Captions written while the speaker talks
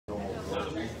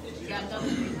got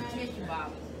nothing to tissue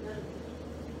box.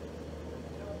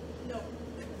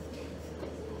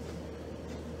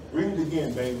 Read it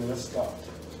again, baby. Let's stop.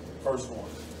 First one.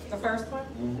 The first one?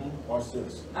 Mm-hmm. Watch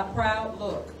this. A proud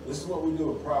look. This is what we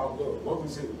do, a proud look. What we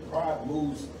say, pride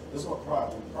moves. This is what pride,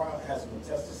 when pride has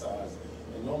metastasized,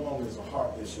 it no longer is a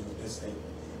heart issue.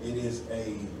 It is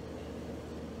a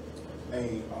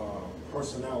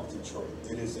personality trait.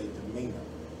 It is a demeanor.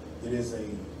 It is a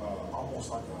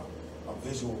almost like a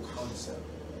visual concept.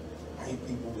 I hate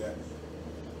people that,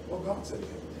 well, God said it.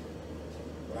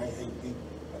 But I hate people.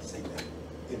 I say that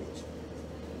image.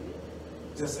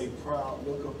 Just a proud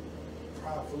look, a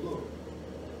prideful look.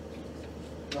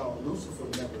 Now, Lucifer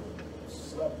never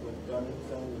slept with, done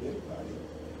anything with anybody.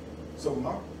 So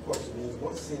my question is,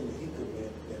 what sin did he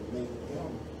commit that made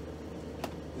him,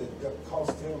 that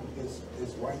cost him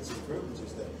his rights and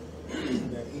privileges that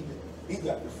he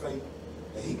got the fate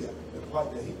that he got, the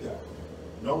plight that he got.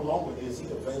 No longer is he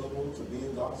available to be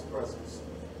in God's presence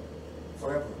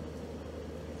forever.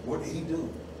 What did he do?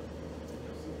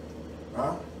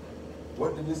 Huh?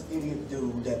 What did this idiot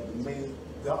do that made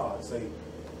God say,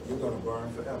 you're going to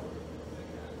burn forever?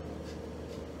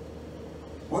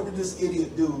 What did this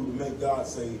idiot do to make God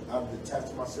say, I've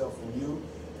detached myself from you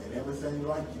and everything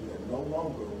like you, and no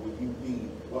longer will you be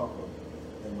welcome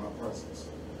in my presence?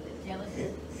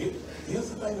 Here's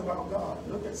the thing about God.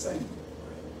 Look at Satan.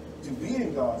 To be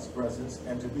in God's presence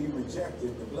and to be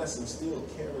rejected, the blessings still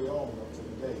carry on up to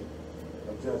the day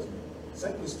of judgment.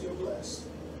 Satan is still blessed.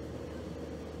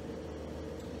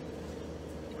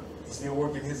 He's still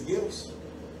working his gifts.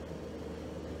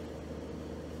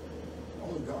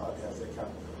 Only God has that kind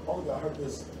of, only God, I heard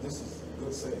this is a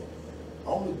good saying.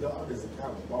 Only God is the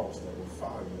kind of boss that will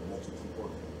fire you and let you keep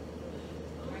working.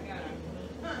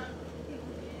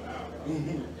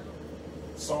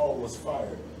 Saul was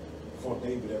fired before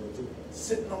David ever took it.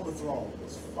 Sitting on the throne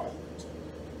was fired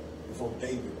before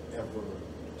David ever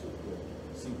took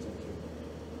the seat to the king.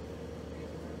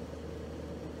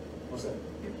 What's that?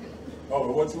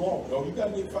 Oh, what you want? Oh, you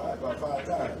got to get fired about 5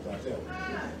 times, I tell you.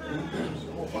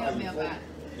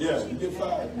 Yeah, you get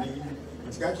fired, but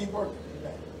you got to keep working.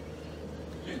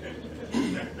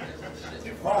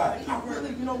 Pride. I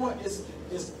really, you know what?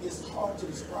 It's hard to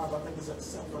describe. I think it's a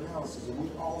self-analysis, and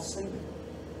we've all seen it.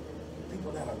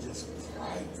 People that are just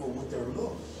prideful with their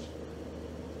looks.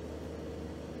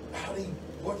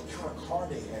 What kind of car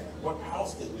they have, what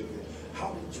house they live in,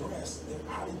 how they dress,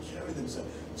 how they carry themselves.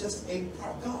 Just a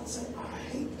pride. God said, I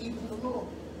hate even the Lord.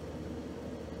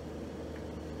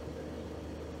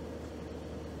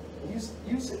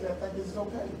 You sit there thinking it's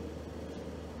okay.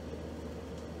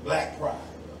 Black pride,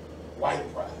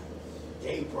 white pride,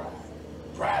 gay pride,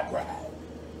 pride.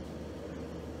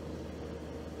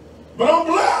 But I'm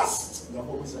blessed. That's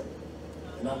what we say.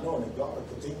 And I know that God will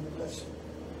continue to bless you.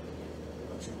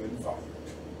 But you've been fired.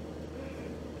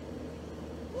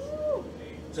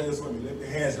 Say this with me. Lift your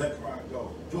hands, let pride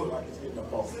go. Do it like it's getting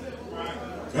up off.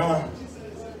 Huh?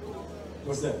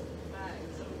 What's that?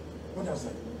 What does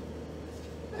that say?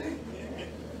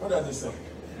 What does it say?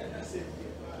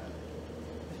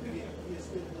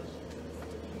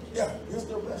 Yeah, he'll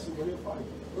still bless you, but he'll fight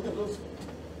you. Look at Lucifer.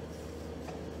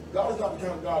 God is not the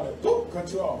kind of God that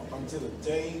cut you off until the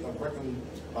day of reckoning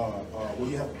where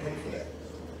you have to pay for that.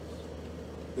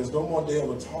 There's no more day of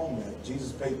atonement.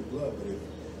 Jesus paid the blood, but if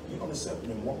you don't accept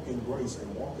him and walk in grace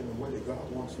and walk in the way that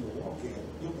God wants you to walk in,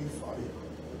 you'll be fired.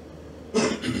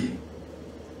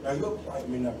 Now, your plight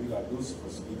may not be like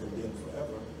Lucifer's to be condemned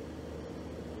forever,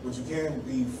 but you can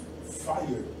be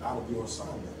fired out of your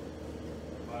assignment.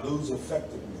 Lose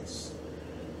effectiveness.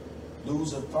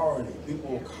 Lose authority.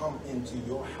 People will come into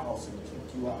your house and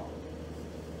kick you out.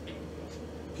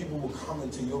 People will come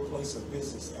into your place of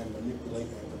business and manipulate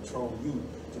and control you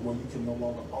to where you can no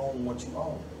longer own what you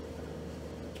own.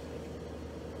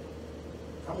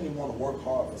 How many want to work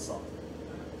hard for something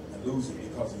and lose it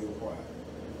because of your pride?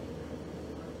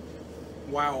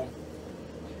 Wow.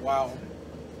 Wow.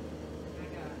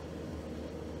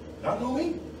 Not know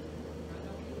me.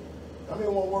 How many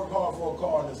want to work hard for a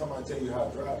car and then somebody tell you how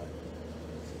to drive it?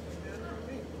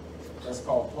 That's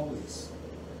called police.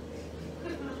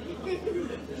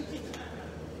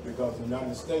 Because the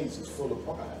United States is full of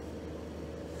pride.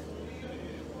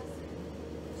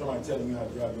 Somebody telling you how to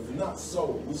drive it. If not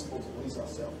so, we're supposed to police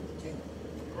ourselves in the kingdom.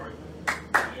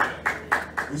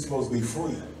 We're supposed to be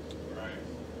free.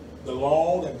 The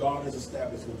law that God has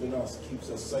established within us keeps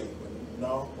us safe. But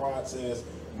now pride says,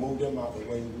 move them out the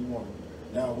way we want them.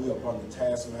 Now we are upon the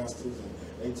taskmasters and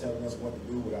they telling us what to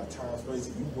do with our time space.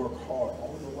 If you work hard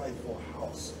all your life for a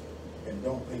house and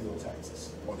don't pay your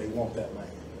taxes, or they want that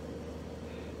land.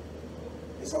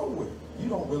 It's It's over with. You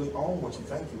don't really own what you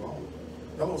think you own.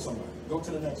 Hello, somebody. Go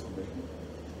to the next one, baby.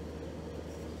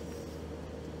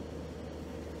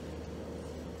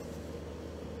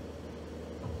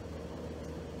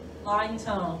 Lying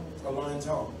tongue. A lying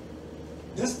tongue.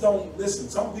 This don't, listen,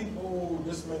 some people,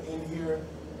 this may in here,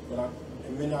 but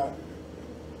it may not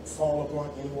fall upon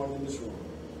anyone in this room.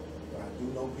 But I do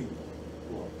know people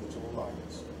who are habitual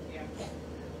liars. Yeah.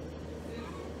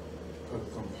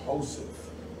 Compulsive.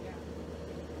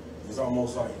 It's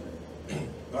almost like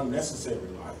unnecessary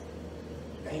lying.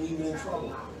 Ain't even in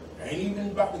trouble. Ain't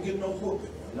even about to get no whooping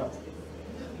or nothing.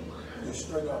 Just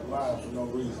straight up lying for no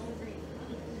reason.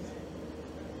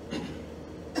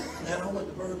 Man, I went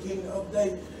to Burger King the other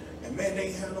day, and man, they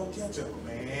ain't had no ketchup.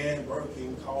 Man, Burger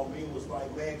King called me, was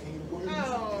like, man, can you bring me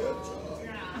some ketchup?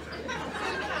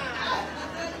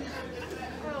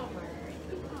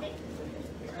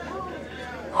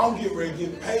 I'm getting ready to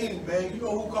get paid, man. You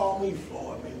know who called me?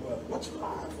 Floyd Mayweather. What you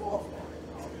lying for?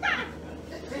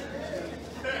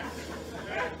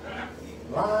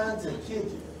 Lying to kid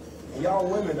you. And y'all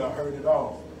women done heard it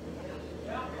all.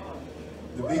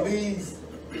 The BBs.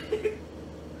 You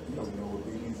don't know what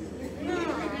BBs is.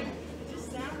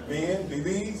 Ben,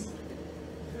 BBs.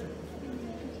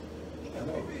 I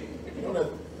know. You know that.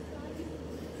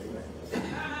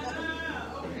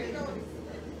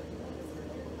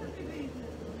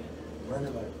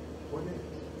 Running like, what is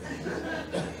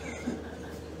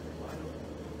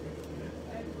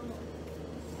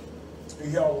it?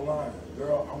 Y'all lying.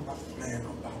 Girl, I'm about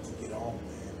to get on,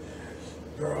 man.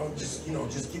 Girl, just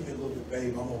give me a little bit,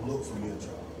 babe. I'm gonna look for me a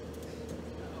job.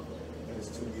 And it's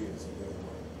 2 years ago.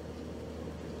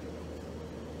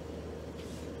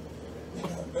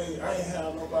 Yeah, babe, I ain't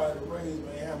have nobody to raise me.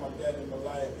 I ain't have my dad in my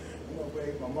life. You know,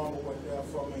 babe, my mama wasn't there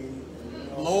for me. You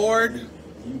know, Lord.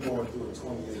 You going through a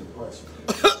 20-year depression.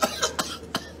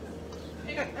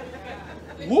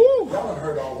 Woo! Y'all done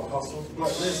heard all the hustles. But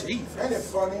listen, ain't it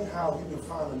funny how you can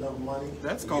find enough money?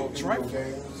 That's to called get video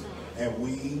games and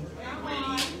weed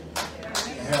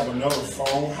and have another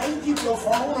phone. How you keep your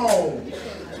phone on? You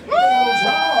got no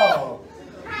job.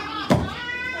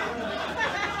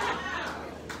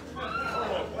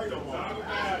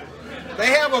 They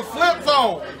have a flip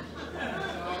phone.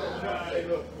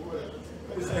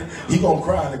 He gonna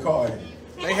cry in the car.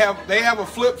 They have a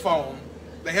flip phone.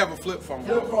 They have a flip phone.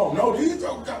 Flip phone. No, these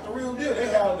got the real deal. They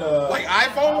have the Like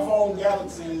iPhone? iPhone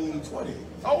Galaxy 20.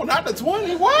 Oh, not the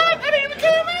 20. What? That didn't even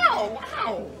came out.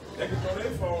 Wow. They can throw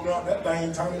their phone out. That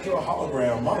thing turn into a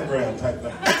hologram, monogram type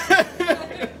thing.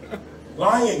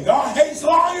 Lying. God hates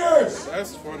liars.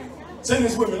 That's funny. Say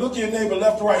this with me. Look at your neighbor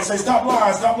left to right. Say, stop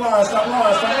lying, stop lying, stop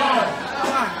lying, stop lying.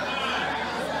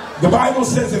 The Bible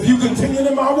says, if you continue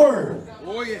in my word,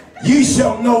 Oh yeah. ye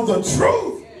shall know the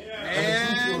truth.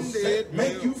 And it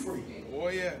make you free. Oh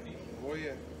yeah. Oh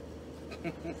yeah.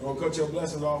 Don't cut your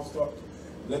blessings off. Start.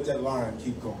 Let that line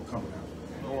keep going, coming out.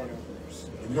 Lord have mercy.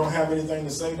 If you don't have anything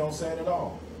to say, don't say it at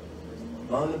all.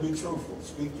 Learn to be truthful.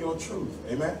 Speak your truth.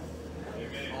 Amen?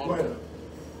 Amen. Go ahead.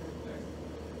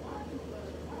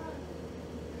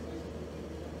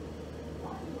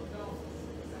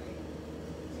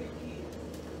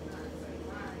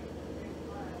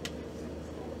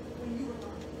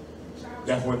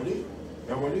 That's what it is.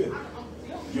 That's what it is.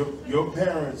 Your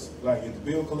parents, like if the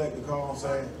bill collector calls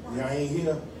saying, yeah, I ain't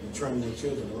here, you're training your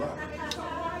children a lot.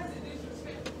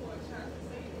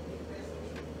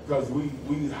 Because we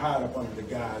hide up under the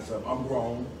guise of, I'm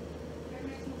grown,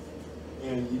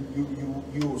 and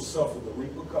you will suffer the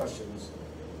repercussions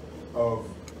of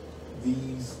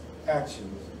these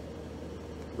actions.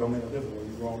 Don't make no difference whether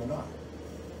you're grown or not.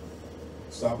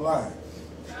 Stop lying.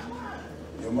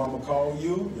 Your mama called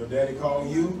you, your daddy called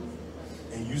you,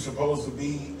 and you supposed to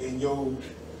be in your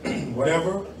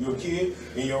whatever, your kid,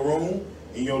 in your room,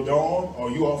 in your dorm, or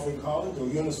you off in college, or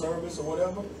you in the service or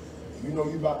whatever. And you know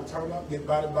you about to turn up, get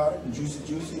body, and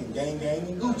juicy, and gang,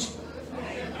 and Gucci.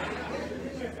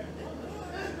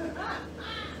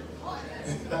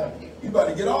 You about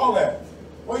to get all that.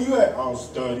 Where you at? I'm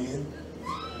studying.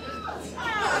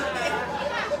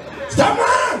 Stop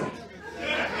lying!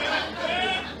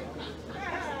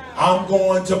 I'm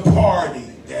going to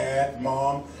party, Dad,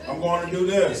 Mom. I'm going to do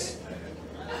this.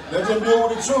 Let them deal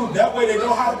with the truth. That way they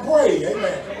know how to pray.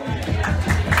 Amen.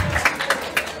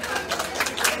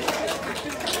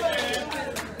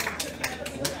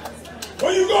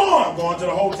 Where you going? I'm going to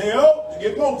the hotel to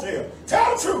get motel.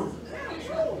 Tell the truth.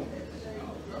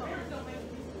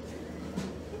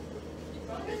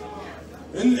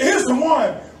 And here's the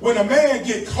one when a man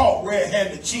get caught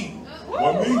red-handed cheating.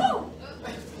 Wasn't me.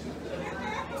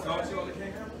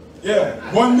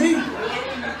 Yeah, wasn't me.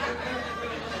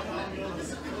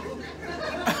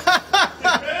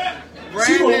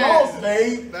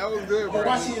 babe. That was good, But bro.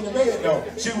 why she in the bed though?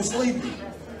 She was sleeping.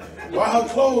 Why her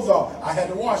clothes off? I had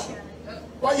to wash them.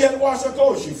 Why you had to wash her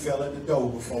clothes? She fell at the door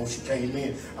before she came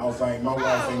in. I was like, my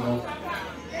wife ain't gonna.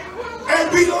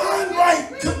 And be lying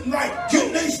like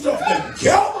getting their stuff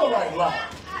together like.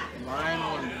 Lying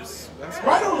on this. That's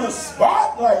Right on the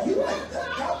spot, like you like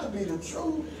that got to be the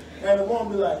truth. And the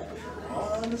woman be like, I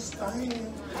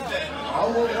understand. I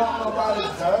wouldn't want nobody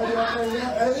dirty up in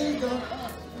your either.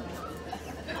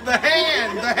 the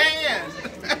hand.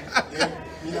 And,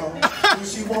 you know, if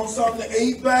she wants something to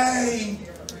eat, babe.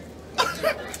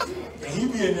 And he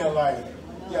be in there like,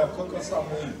 yeah, cook her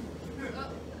something to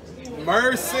eat.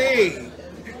 Mercy.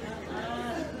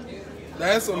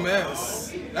 That's a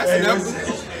mess. That's Hey,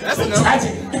 an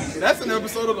tragic. That's an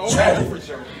episode of the Old Tragic. for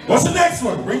sure. What's the next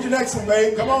one? Read the next one,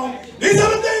 babe. Come on. These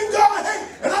are the things God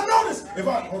hates. And I noticed. Hold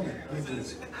on. Let me do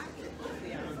this.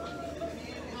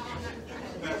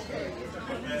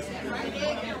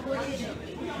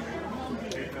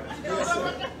 Yes,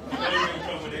 sir.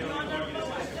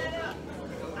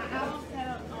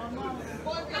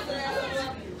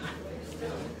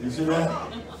 You see that?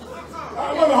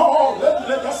 Hold on.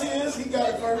 Let's see this. He got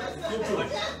it first. Get to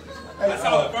it. Hey, I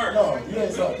saw it first. No, you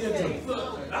ain't saw it. Get to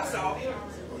it. I saw it.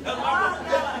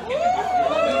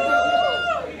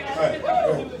 Hey.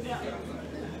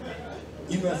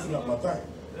 You messing up my thing.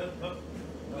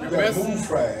 You gotta move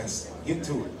fast. Get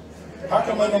to it. How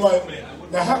come ain't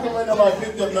nobody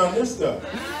picked up none of this stuff?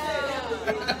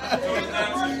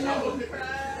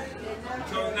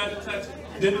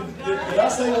 Did I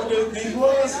say what these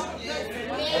was?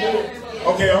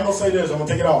 Okay, I'm gonna say this. I'm gonna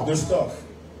take it off. This stuff.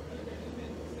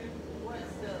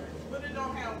 But it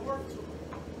don't have work to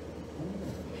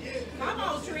it. Come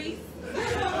on, Trees.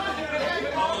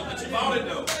 But you bought it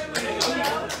though.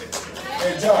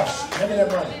 Hey Josh, hand me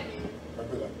that money.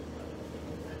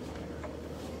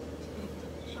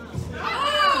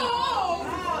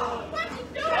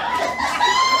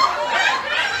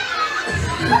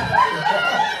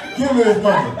 Give me his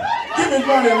money. Give me his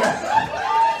money. Give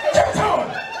it to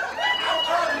him.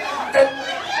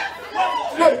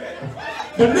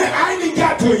 Look, I ain't even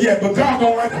got to it yet, but God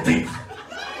don't like a thief.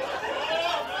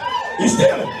 He's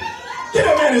stealing. Get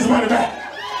that man his money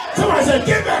back. Somebody said,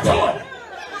 get back to it.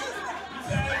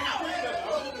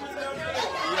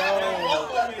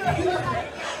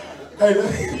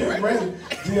 Hey, Randy,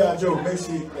 G.I. Joe, make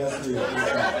sure that's it.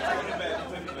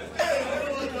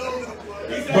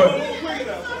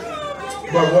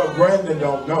 But what Brandon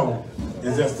don't know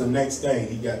is that's the next thing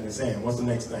he got in his hand. What's the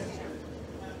next thing?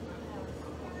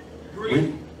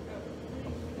 Read.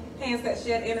 Hands that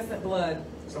shed innocent blood.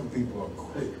 Some people are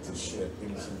quick to shed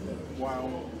innocent blood.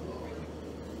 Wow.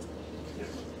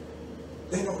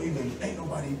 They don't even, ain't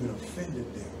nobody even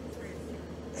offended them.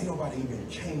 Ain't nobody even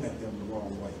came at them the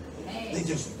wrong way. They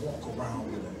just walk around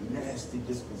with a nasty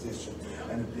disposition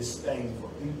and a disdain for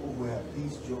people who have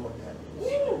peace, joy, and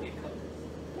happiness.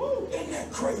 Woo! Isn't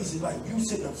that crazy? Like you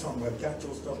sitting up somewhere, got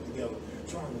your stuff together,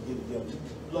 trying to get it together,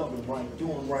 loving right,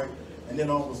 doing right, and then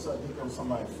all of a sudden here comes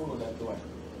somebody full of that way.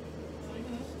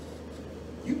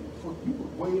 You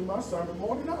were way in my sermon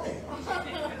more than I am.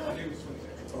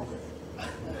 Okay.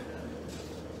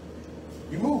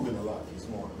 You moving a lot this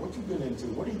morning. What you been into?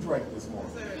 What do you drink this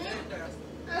morning?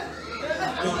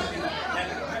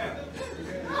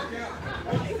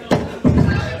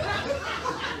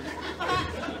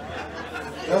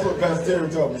 That's what Pastor Terry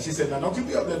told me. She said, now don't you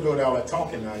be up there doing all that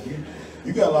talking now.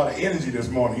 You got a lot of energy this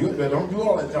morning. You up there, don't do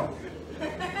all that talking.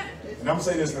 And I'm gonna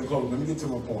say this in close. Let me get to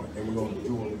my point, and we're gonna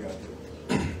do what we gotta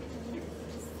do.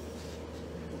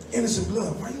 Innocent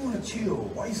blood. Why you wanna chill?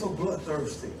 Why you so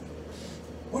bloodthirsty?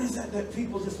 What is that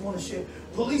people just want to share?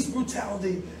 Police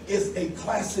brutality is a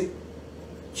classic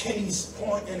case,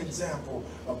 point, and example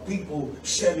of people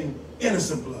shedding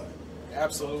innocent blood.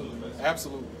 Absolutely.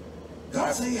 Absolutely.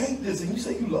 God say you hate this, and you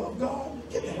say you love God?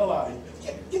 Get the hell out of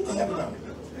here. Get the hell out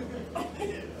of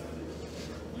here.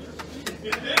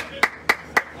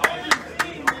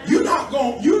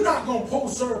 You're not gonna pour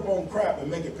syrup on crap and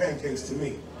make it pancakes to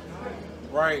me.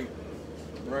 Right.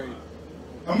 Right.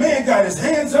 A man got his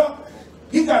hands up.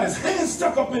 He got his hands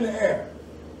stuck up in the air.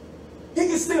 He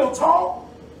can still talk.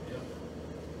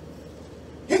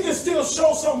 He can still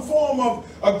show some form of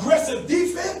aggressive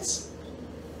defense.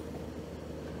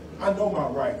 I know my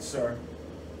rights, sir.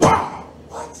 Wow!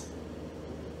 What?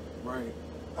 Right.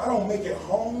 I don't make it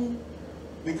home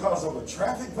because of a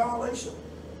traffic violation.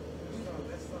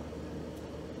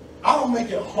 I don't make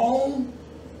it home.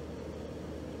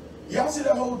 Y'all see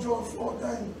that whole George Floyd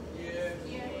thing?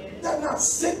 Yeah. That's not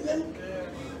sickening.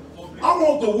 I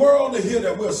want the world to hear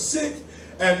that we're sick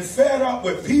and fed up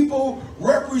with people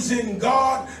representing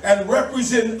God and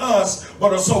representing us,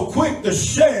 but are so quick to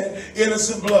shed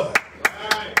innocent blood.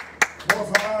 Boy,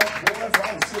 if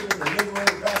I was sitting in the living room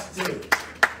with Pastor Terry,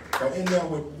 or in there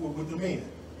with the men,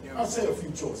 I'll say a few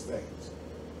choice things.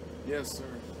 Yes, sir.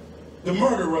 The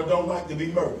murderer don't like to be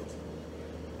murdered.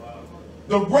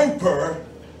 The raper,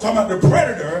 talking about the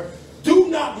predator, do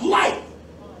not like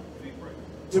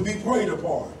to be preyed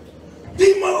upon. The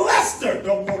molester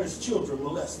don't want his children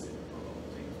molested.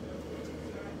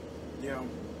 Yeah.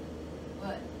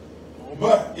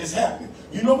 But it's happening.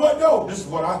 You know what though? This is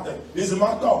what I think. These are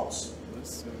my thoughts.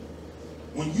 Let's see.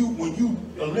 When you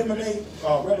eliminate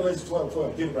Revelation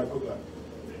 12:12, get it right quick.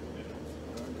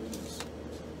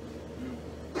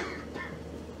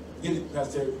 Get it,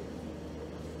 Pastor Terry.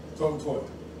 12:12.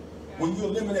 When you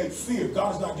eliminate fear,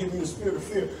 God is not giving you a spirit of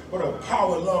fear, but a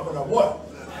power, love, and a what?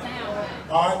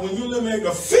 All right. When you eliminate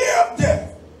the fear of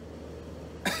death,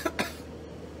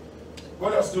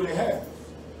 what else do they have?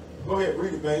 Go ahead,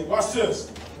 read it, babe. Watch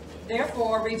this.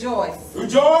 Therefore rejoice,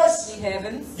 Rejoice, ye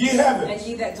heavens, ye heavens, and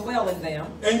ye that dwell in them.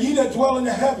 and ye that dwell in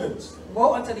the heavens.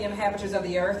 Woe unto the inhabitants of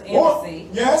the earth and What? the sea,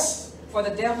 Yes. for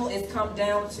the devil is come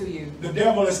down to you. The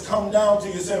devil has come down to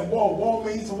you saying, whoa, woe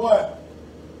means what?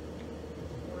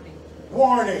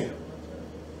 Warning.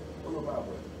 What about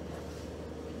it?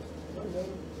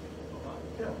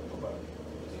 Yeah, what about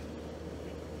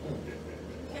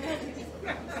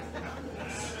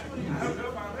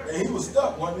it? And he was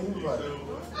stuck, wasn't he? He was like,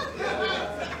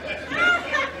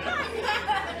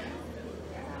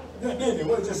 didn't he?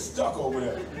 Was just stuck over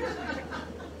there.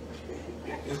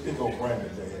 This big old Brandon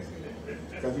there.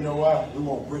 Because you know why? We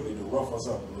want Brittany to rough us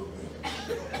up a little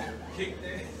bit.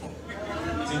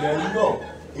 See, there you go.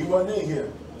 He wasn't in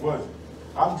here, was he?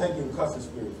 I'm taking the cussing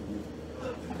spirit from you.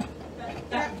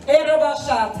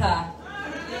 Erobashata.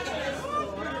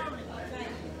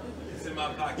 It's in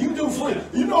my pocket. You do free.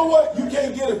 You know what? You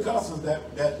can't get a cussing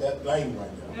that lame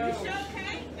right now. You sure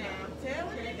can't now. Tell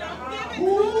me. Don't give it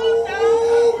Ooh,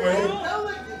 to man. us.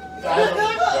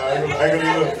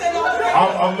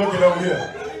 I'm looking over here.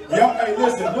 Y'all, hey,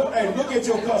 listen. Look at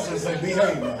your cussing and say,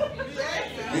 behave now.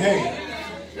 Behave.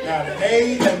 Now the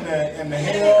A and the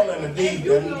hell and the D,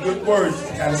 them good words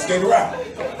kind of skate around.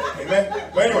 Amen.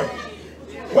 But anyway,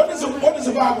 what does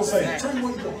the Bible say? Trey,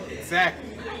 what are you doing? Exactly.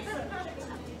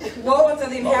 Woe unto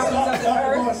the inhabitants of the Stop,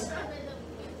 earth. boys.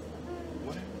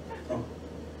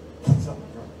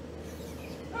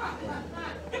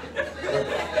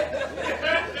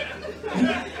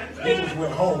 You just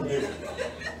went home, didn't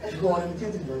you? You going in the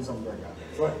kitchen doing something right now.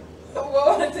 Go ahead.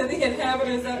 Woe unto the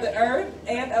inhabitants of the earth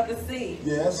and of the sea.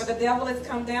 Yes. For the devil is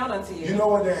come down unto you. You know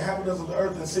what the inhabitants of the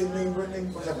earth and sea mean, Brittany?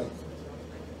 What's that mean?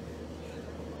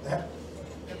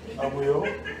 I will.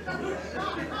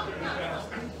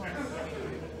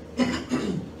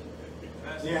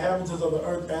 The inhabitants of the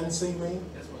earth and sea mean?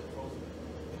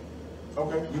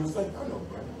 Okay, you was thinking, I know,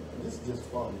 Brandon. This is just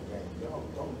fun and game. Y'all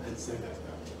don't get serious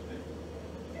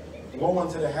now. Woe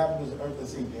unto the inhabitants of the earth and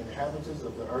sea, the inhabitants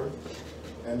of the earth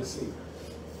and the sea.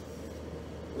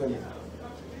 Let me.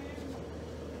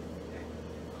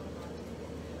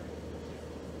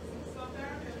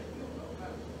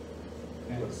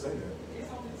 You gotta say that.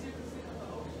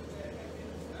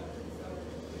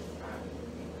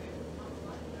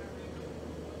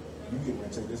 You get ready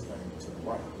to take this thing to the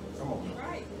right. Come on.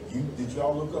 Right. Did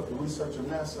y'all look up the research of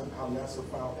NASA, how NASA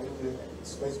found alien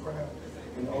spacecraft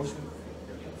in the ocean?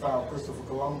 Found Christopher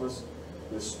Columbus,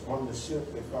 one of the ships,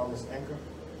 they found this anchor.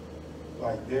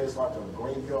 Like there's like a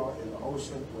graveyard in the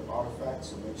ocean with artifacts,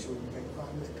 so make sure you can't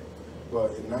find it.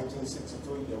 But in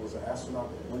 1963, there was an astronaut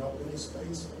that went up into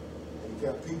space and he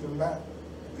kept peeping back,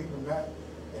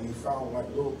 and he found like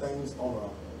little things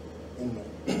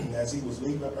as he was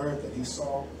leaving Earth that he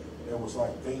saw there was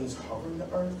like things hovering the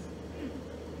Earth.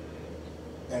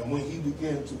 And when he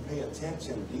began to pay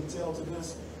attention, detail to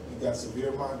this, he got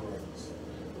severe migraines.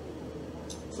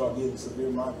 Started getting severe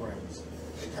migraines.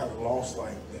 They kind of lost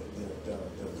like the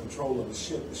control of the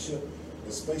ship.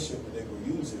 The spaceship that they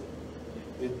were using,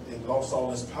 it lost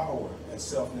all its power and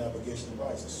self-navigation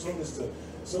device. As soon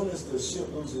as the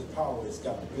ship loses power, it's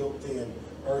got a built-in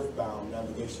earthbound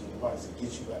navigation device that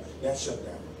gets you back. That shut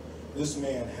down. This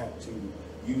man had to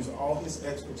use all his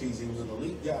expertise. He was an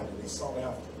elite guy that they sought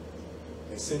after.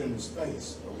 They sent him to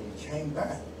space, but when he came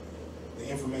back, the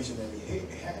information that he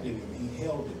had in him, he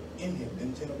held it in him,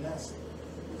 didn't tell NASA,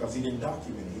 because he didn't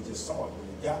document it, he just saw it. When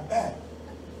he got back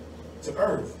to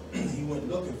Earth, he went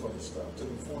looking for this stuff. It took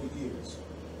him 40 years.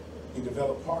 He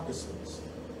developed Parkinson's,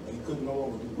 and he couldn't no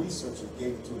longer do research and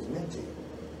gave it to his mentee.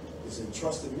 His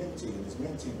entrusted mentee, and his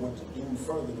mentee went to do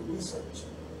further the research.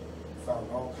 found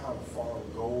all kind of foreign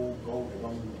gold that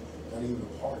not even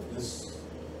a part of this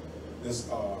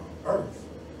earth.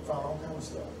 Found all kind of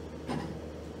stuff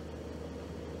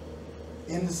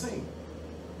in the sea.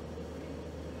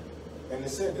 And it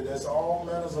said that there's all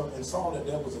manners of, and saw that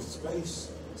there was a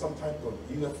space, some type of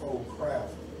UFO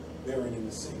craft buried in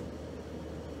the sea.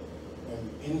 And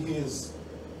in his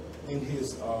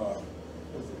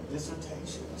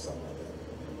dissertation or something like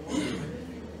that.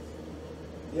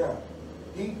 Yeah.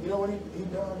 You know what he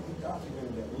done? He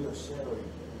documented that we are sharing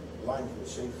life with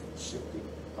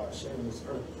sharing this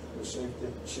earth with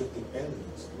shifting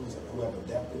aliens who have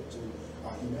adapted to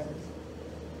our humanity.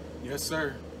 Yes,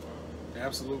 sir.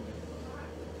 Absolutely.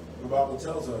 The Bible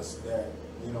tells us that,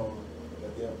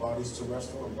 that there are bodies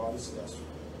terrestrial and bodies celestial.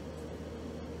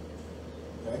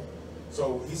 Okay?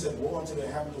 So he said, woe unto the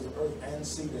inhabitants of earth and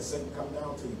sea that Satan come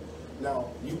down to you. Now,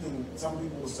 some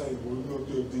people will say, well, we're going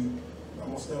to go deep. I'm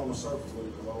going to stay on the surface with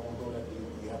it because I don't want to go that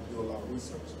deep. You have to do a lot of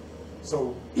research.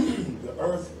 So the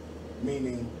earth,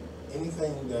 meaning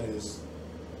anything that is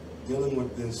dealing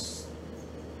with this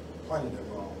planet that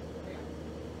we're on.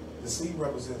 The sea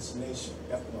represents nation,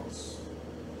 ethnos.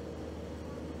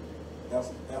 That's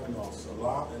ethnos, a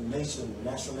lot of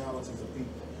nationalities of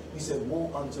people. He said,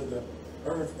 woe unto the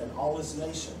earth and all its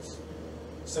nations.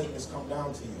 Satan has come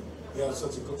down to you. He has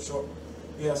such a good short.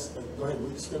 Yes, go ahead,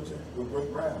 read the scripture. With great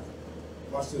wrath.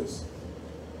 Watch this.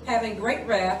 Having great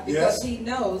wrath because he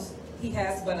knows he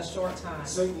has but a short time.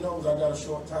 Satan knows I got a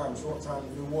short time. Short time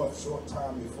to do what? Short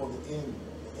time before the end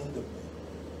of me.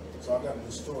 So I got to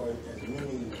destroy as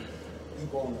many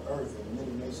people on the earth and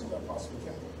many nations I possibly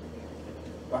can.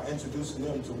 By introducing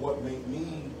them to what made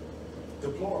me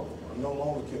deplorable. I no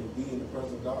longer can be in the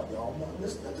presence of God. Y'all not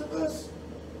listening to this?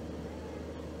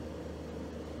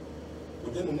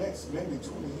 Within the next maybe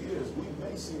 20 years, we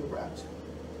may see a rapture.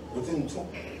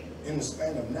 In the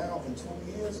span of now and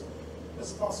 20 years,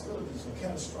 there's a possibility of some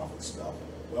catastrophic stuff.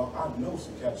 Well, I know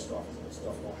some catastrophic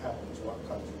stuff will happen to our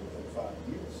country within 5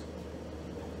 years.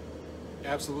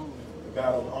 Absolutely. The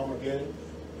battle of Armageddon,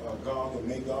 Gog and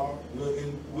Magog,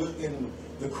 we're in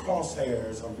the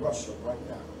crosshairs of Russia right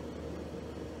now.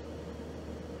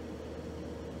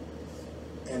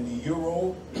 And the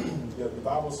euro, the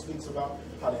Bible speaks about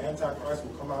how the Antichrist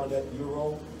will come out of that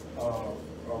euro,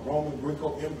 Roman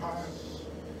Greco Empire.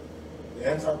 The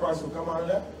Antichrist will come out of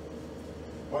that.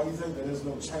 Why do you think that there's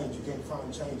no change? You can't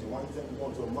find change. And why do you think we're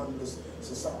going to a moneyless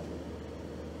society?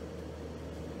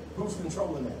 Who's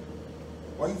controlling that?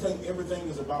 Why do you think everything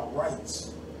is about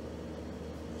rights?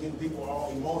 Getting people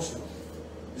all emotional,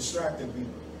 distracting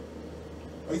people.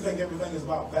 Why do you think everything is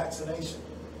about vaccination?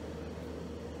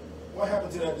 What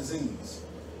happened to that disease?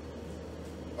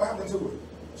 What happened to it?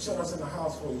 Shut us in the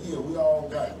house for a year. We all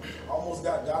almost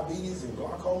got diabetes and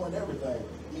glaucoma and everything.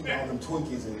 Eating all them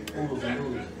Twinkies and oodles and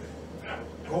noodles.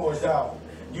 Gorged out,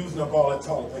 using up all that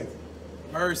toilet paper.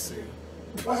 Mercy.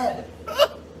 What happened?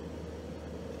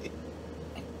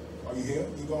 Are you here?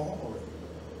 You going home already?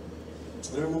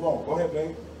 Let me move on. Go ahead,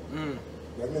 babe.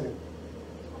 Got a minute.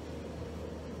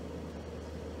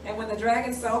 And when the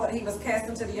dragon saw that he was cast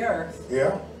into the earth,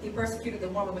 he persecuted the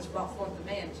woman which brought forth the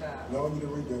man-child. No, you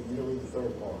didn't read the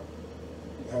third part.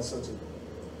 It has such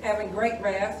a... Having great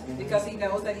wrath, because he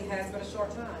knows that he has but a short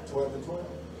time. 12 and 12?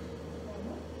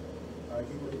 All right,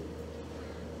 keep reading.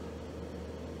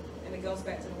 And it goes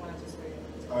back to the one I just read.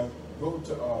 All right, go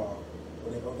to,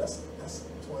 where they go, that's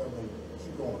 12 and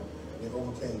keep going. They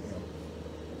overcame him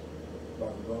by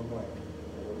the blood of the Lamb.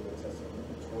 What did they test him?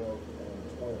 12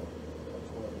 and 12.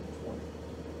 12 and 20.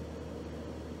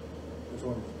 Which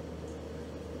one?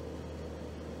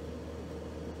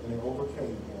 And they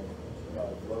overcame him by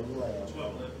the blood of the Lamb.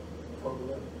 12 and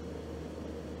 11.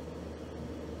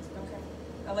 Okay.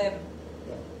 11.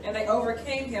 Yeah. And they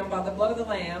overcame him by the blood of the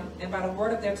Lamb and by the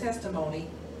word of their testimony,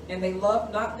 and they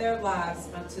loved not their lives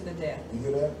unto the death. You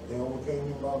hear that? They overcame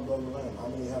him by the blood of the Lamb. How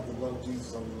many have the blood of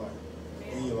Jesus on your life?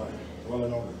 In your life. Well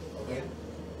and over. Okay?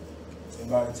 And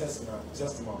by the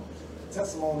testimony.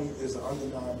 Testimony is an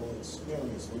undeniable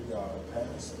experience with God,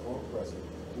 past or present,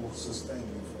 who will sustain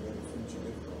you from any future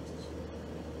difficulties.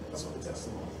 That's what the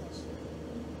testimony is.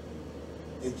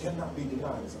 It cannot be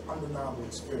denied. It's an undeniable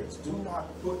experience. Do not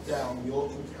put down your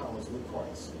encounters with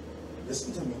Christ.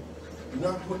 Listen to me. Do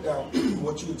not put down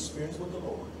what you experience with the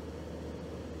Lord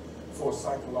for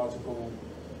psychological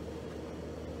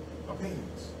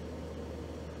opinions.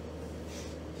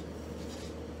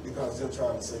 Because they'll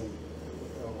try to say,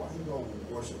 why are you going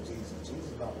to worship Jesus?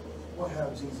 Jesus not. What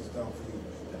have Jesus done for you?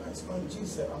 And I explained,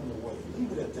 Jesus said, I'm the way.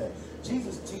 Leave it at that.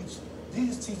 Jesus teaches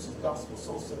the gospel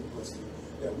so simplistic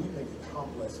that we make it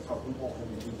complex because we want him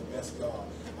to be the best God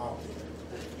out there.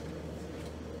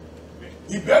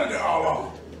 He better than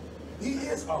Allah. He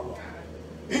is Allah.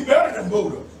 He better than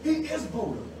Buddha. He is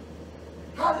Buddha.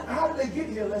 How did they get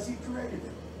here unless he created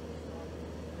them?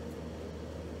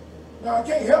 Now, I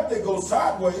can't help they go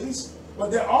sideways,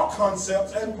 but there are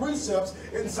concepts and precepts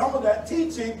in some of that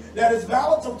teaching that is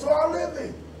valid to our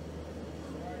living.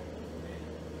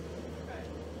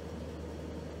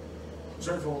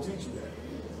 Church won't teach you that.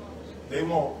 They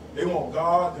want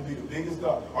God to be the biggest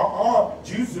God.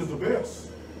 Jesus is the best.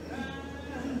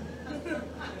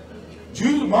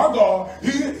 Jesus, my God, he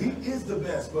is the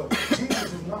best, but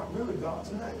Jesus is not really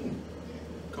God's name.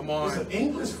 Come on. It's an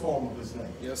English form of his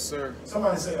name. Yes, sir.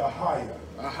 Somebody say Ahaya.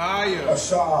 Ahaya.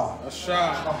 Ashah.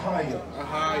 Ashah. Ahaya.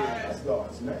 Ahaya. That's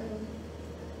God's name.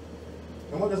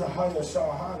 And what does Ahaya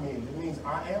Ashah mean? It means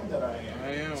I am that I am. I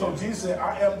am. So Jesus said,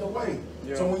 I am the way.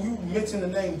 Yeah. So when you mention the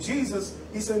name Jesus,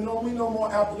 he said, know me no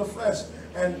more after the flesh.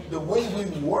 And the way we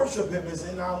worship him is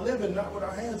in our living, not with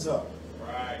our hands up.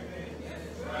 Right.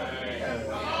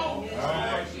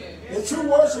 The true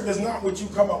worship is not what you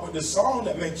come up with the song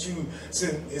that makes you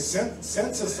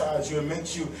sensitize you and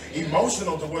makes you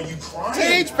emotional to where you cry.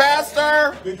 Teach,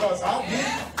 Pastor. Because I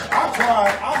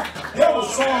cried. There were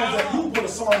songs that you put a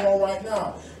song on right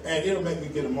now, and it'll make me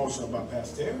get emotional about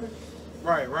Pastor Terry.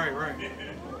 Right.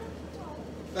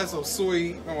 That's so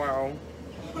sweet. Oh, wow.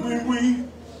 We.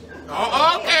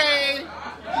 Oh, okay.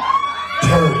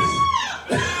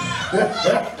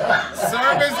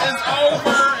 Service is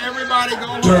over. Everybody go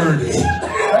home. Dirty.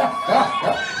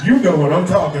 You know what I'm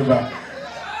talking about.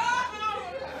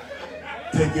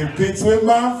 Taking pics with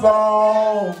my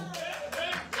phone.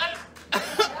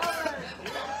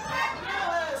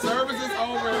 Service is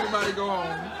over. Everybody go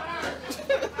home.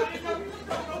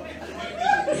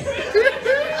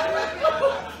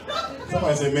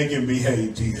 Somebody say, make him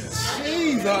behave, Jesus.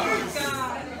 Jesus.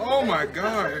 Oh my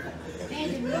God.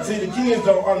 See, the kids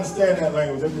don't understand that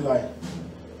language. They be like,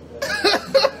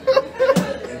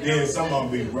 and then some of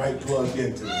them be right plugged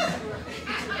into it.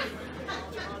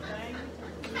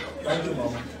 Thank you,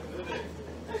 Mama.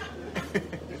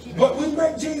 But we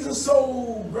make Jesus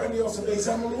so grandiose and they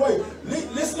send him away.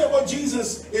 Listen at what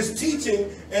Jesus is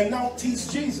teaching and don't teach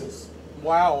Jesus.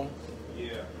 Wow.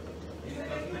 Yeah.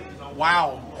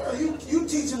 Wow. You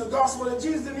teaching the gospel that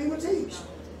Jesus didn't even teach.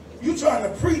 You trying to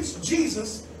preach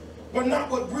Jesus, but not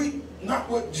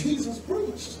what Jesus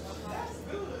preached.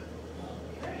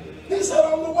 He said,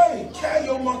 on the way, carry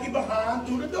your monkey behind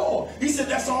through the door. He said,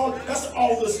 that's all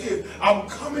this is. I'm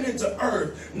coming into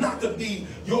earth not to be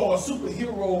your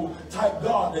superhero type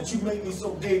God that you make me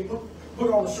so big.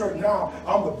 Put on the shirt now.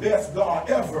 I'm the best God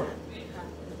ever.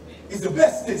 He's the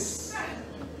bestest.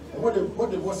 And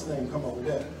what's the name come up with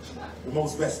that? The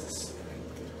most bestest.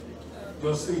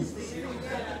 Little Caesars.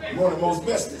 You want the most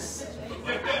bestest.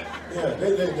 Yeah,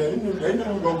 they knew we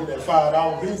were going to get that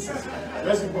 $5 pieces.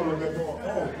 Especially for them going,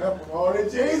 oh,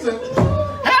 that's Jesus.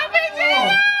 Happy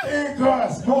Jesus! In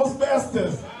Christ, most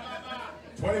bestest.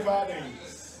 25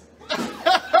 days.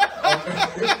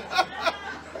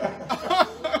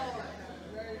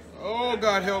 Oh,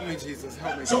 God, help me, Jesus.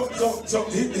 Help me. So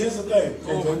here's the thing.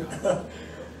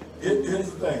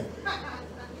 Here's the thing.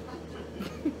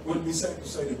 Would it be safe to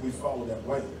say that we follow that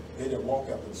way? They that walk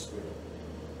after the Spirit.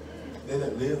 They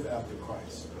that live after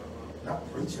Christ.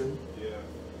 Not preaching. Yeah.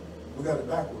 We got it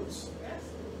backwards.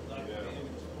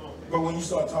 But when you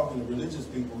start talking to religious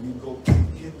people, you go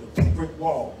hit the brick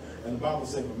wall. And the Bible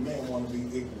says, if a man want to be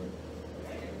ignorant,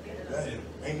 that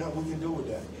ain't nothing we can do with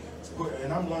that.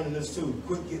 And I'm learning this too.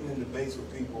 Quit getting in debates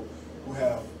with people who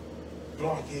have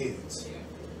blockheads.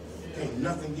 Can't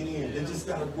nothing get in. They just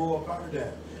got to grow up out of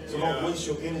that. So don't waste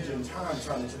your energy and time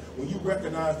trying to. When you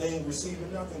recognize they ain't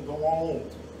receiving nothing, go on.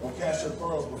 Don't cast your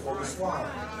pearls before the swine.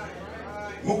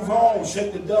 Move on.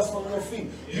 Shake the dust from your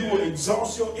feet. You will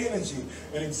exhaust your energy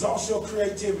and exhaust your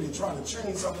creativity trying to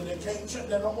change something that can't change,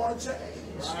 that don't want to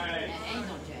change. Right.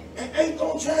 It ain't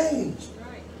gonna change.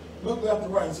 Look left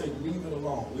and right and say, leave it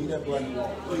alone. Leave that blanket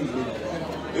alone. Please leave it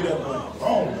alone. Leave that blanket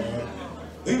alone, man.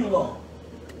 Leave it alone.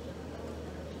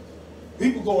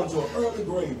 People go into an early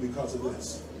grave because of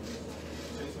this.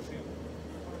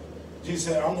 Jesus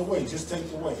said, I'm the way. Just take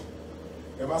the way.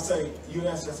 If I say, you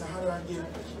ask, I say, how do I get to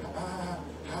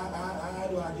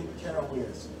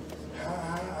Carowinds?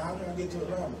 How do I get to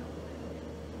Atlanta?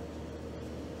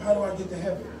 How do I get to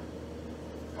heaven?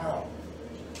 How?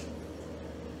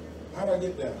 How do I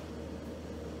get there?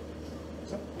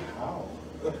 How?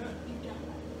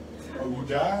 Oh, you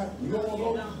die? You don't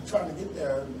want to go trying to get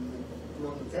there and go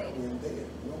on the Carowinds dead.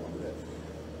 You don't want to do that.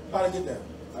 How do I get there?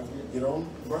 I get on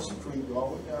Brushy Creek, go all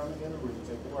the way down to the river,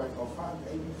 take the right on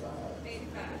 585.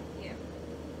 85, yeah.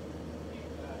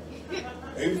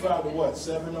 85 to what?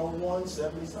 701,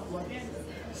 70, something like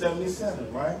that?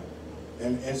 77, right?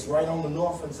 And it's right on the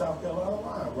North and South Carolina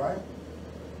line, right?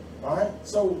 All right?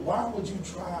 So why would you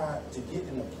try to get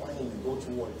in a plane and go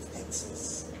toward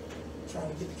Texas,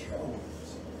 trying to get the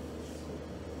Carolinas?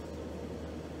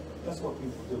 That's what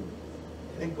people do.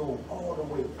 They go all the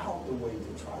way out the way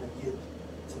to try to get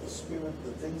to the spirit,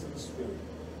 the things of the spirit.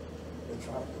 They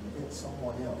try to convince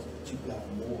someone else that you got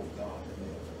more of God than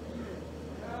them.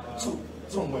 So,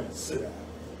 somewhere to sit down.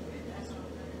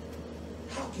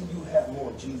 How can you have more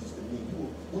of Jesus than me?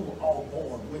 We were all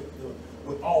born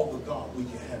with all the God we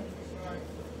can have.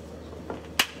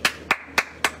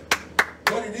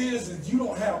 What it is you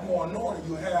don't have more anointing,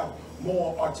 you have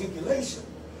more articulation,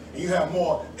 and you have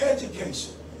more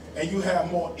education, and you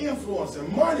have more influence and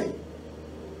money.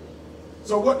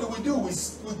 So what do? We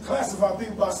classify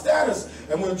people by status,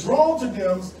 and we're drawn to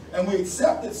them, and we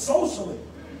accept it socially.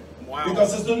 Wow.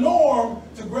 Because it's the norm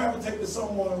to gravitate to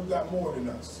someone who got more than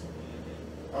us.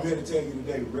 I'm here to tell you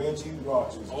today, Reggie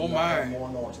Rodgers does not have more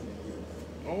anointing than you.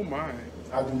 Oh my.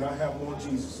 I do not have more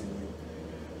Jesus in you.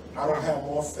 I don't have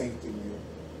more faith in you.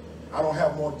 I don't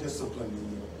have more discipline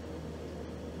in you.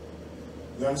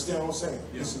 You understand what I'm saying?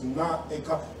 Yeah. This is not a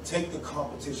take the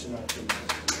competition out of you.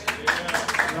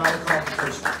 Yeah. Not a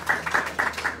competition.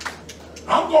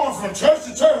 I'm going from church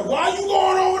to church. Why are you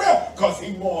going over there? Because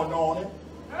he more anointed.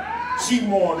 She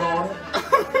more anointed.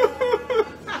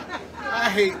 I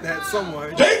hate that so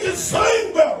much. They can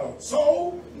sing better.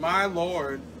 So, my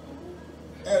Lord.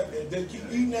 They keep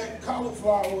eating that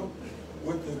cauliflower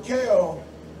with the kale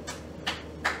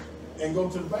and go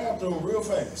to the bathroom real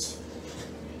fast.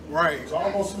 Right. It's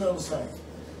almost smell the same.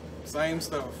 Same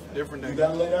stuff, different day. You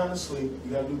gotta lay down and sleep.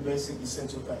 You gotta do basic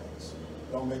essential things.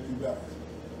 Don't make you better.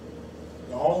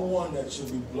 The only one that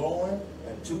should be blowing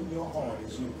and tooting your horn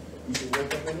is you. You should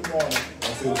wake up in the morning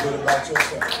and feel good about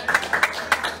yourself.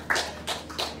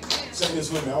 Say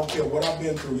this with me. I don't care what I've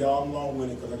been through. Y'all, I'm long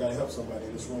with it because I gotta help somebody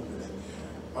in this room today.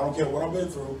 I don't care what I've been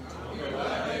through.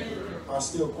 I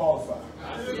still qualify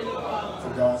for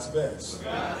God's best.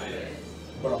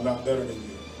 But I'm not better than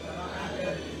you.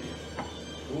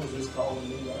 Who is this calling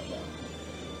me right now?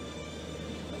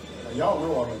 Now y'all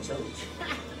know I'm in church.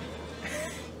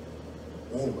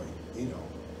 Anyway, you know.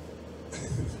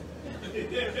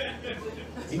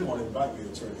 He want to invite me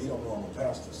to church. He don't know I'm a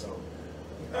pastor, so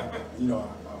I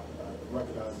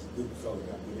recognize this good fellow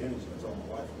got good energy. I told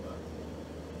my wife about it.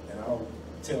 And I don't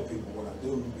tell people what I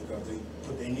do because they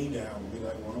put their knee down and be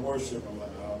like, want to worship. I'm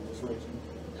like, oh, Miss Reggie.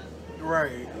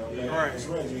 Right. You know what I mean? Right. Miss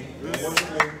Reggie.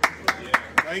 Worship me.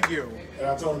 Thank you. And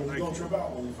I told him, you're going to trip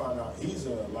out when you find out he's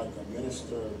like a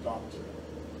minister, doctor.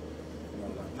 You know,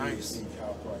 like nice. PhD,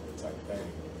 chiropractor type thing.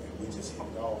 And we just hit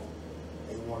it off.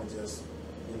 And we want to just,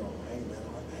 hey man, I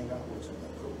like to hang out with you.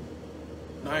 Like, cool.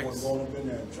 Nice. I wasn't going up in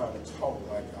there and trying to talk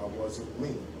like I wasn't me.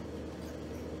 You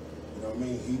know what I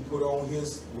mean? He put on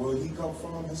where he come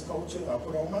from, his culture. I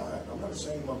put on mine. I'm not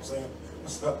ashamed of saying,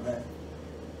 what's up, man?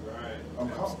 Right. I'm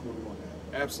comfortable doing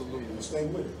that. Absolutely. And stay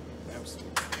with it.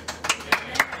 Absolutely.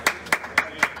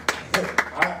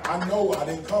 I know I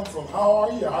didn't come from, how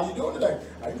are you? How you doing today?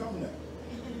 I didn't come from that.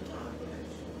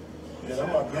 Yeah,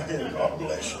 I'm like, man, God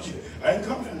bless you. I didn't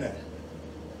come from that.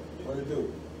 What it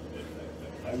do?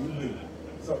 How you be?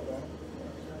 What's up, man?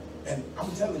 And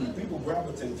I'm telling you, people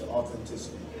gravitate to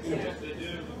authenticity.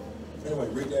 Anyway,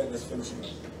 read that and let's finish it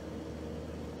up.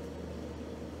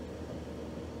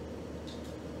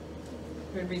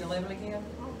 Can we read 11 again?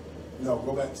 No,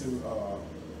 go back to the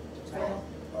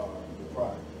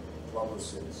pride. Proverbs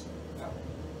 6.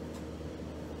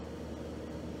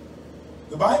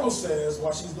 The Bible says,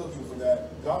 while she's looking for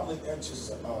that, bodily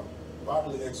exercise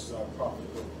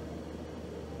profitability.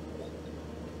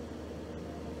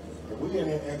 If we get in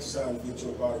here exercise and get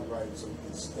your body right so you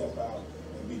can step out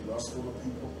and be lustful of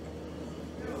people,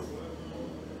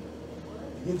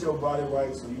 you get your body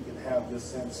right so you can have this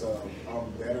sense of, I'm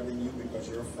better than you because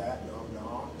you're fat and I'm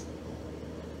not.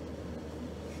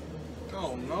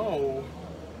 Oh no.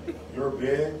 You're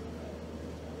big.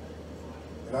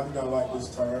 And I do not like this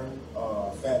term,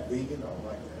 fat vegan. I don't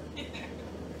like that.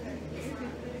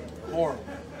 Horrible.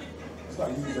 Let's not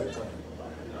use that term.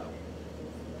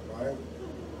 Right?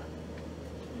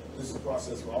 This is a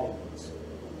process for all of us.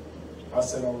 I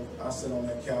sit on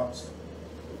that couch.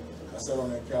 What do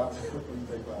you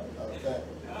think about it?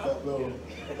 Fat little,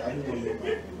 I knew where you're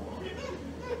going.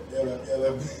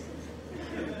 LFB.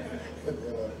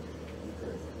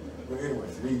 But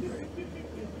anyways, read that.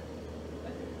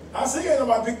 I see ain't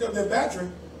nobody picked up their battery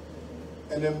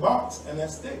and then box and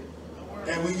that stick.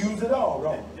 And we use it all,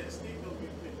 don't we?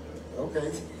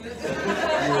 Okay.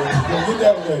 We'll get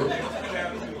that later.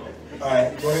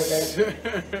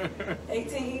 ahead, Nate.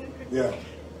 18. Yeah.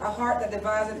 A heart that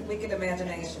deviseth wicked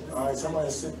imaginations. All right, somebody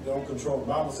sit, don't control. The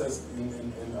Bible says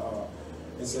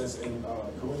it says in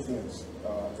Corinthians,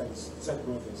 I think it's 2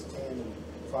 Corinthians 10 and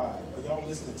 5. Are y'all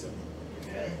listening to me?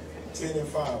 10 and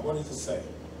 5. What does it say?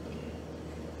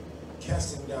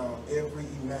 Casting down every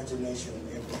imagination and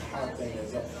every high thing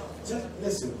that's up. Just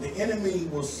listen, the enemy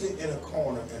will sit in a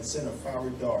corner and send a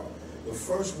fiery dart. The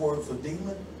first word for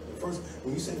demon,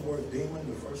 when you say the word demon,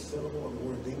 the first syllable of the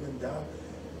word demon, da,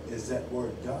 is that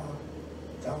word da.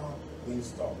 Da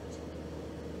means thought.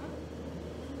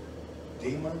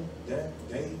 Demon, da,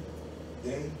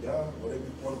 whatever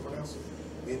you want to pronounce it,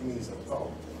 it means a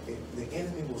thought. The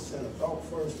enemy will send a thought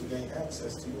first to gain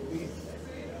access to your being.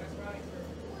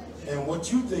 And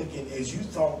what you thinking is you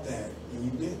thought that and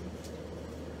you didn't.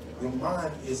 Your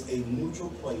mind is a neutral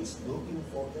place looking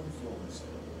for influence.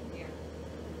 Yeah.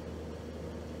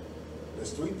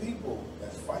 There's three people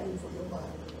that's fighting for your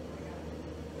mind.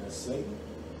 There's Satan.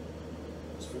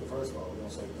 First of all, we're going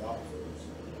to say God first.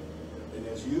 And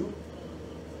there's you.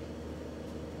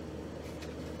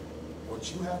 What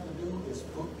you have to do is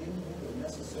put in you the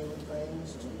necessary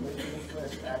things to make your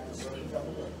flesh act a certain kind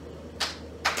of way.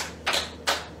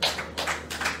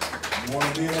 You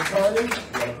want to be an attorney? You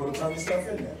got to put attorney stuff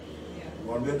in there. You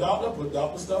want to be a doctor? Put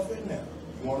doctor stuff in there.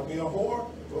 You want to be a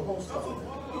whore? Put whore stuff in there.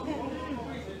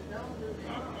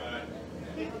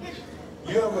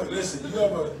 You ever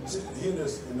hear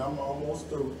this, and I'm almost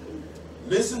through.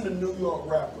 Listen to New York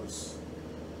rappers.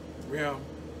 Yeah.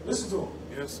 Listen to them.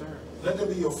 Yes, sir. Let them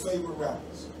be your favorite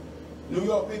rappers. New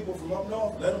York people from up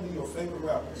north, let them be your favorite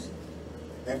rappers.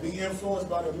 And be influenced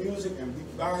by their music and be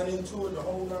buying into it the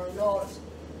whole 9 yards.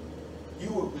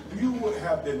 You would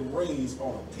have been raised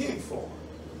on a pig farm.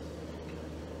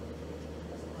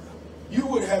 You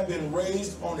would have been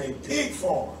raised on a pig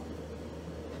farm.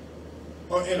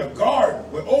 Or in a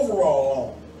garden with overall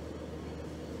on.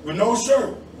 With no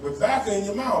shirt. With tobacco in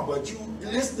your mouth. But you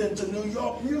listening to New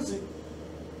York music,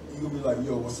 you're going to be like,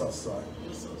 yo, what's up, son?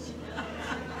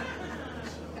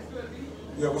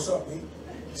 Yeah, what's up, B?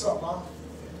 What's up, Ma?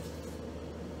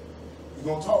 You're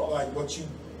going to talk like what you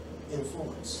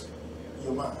influence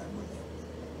your mind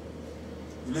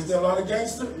with. You listen to a lot of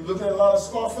gangster, you look at a lot of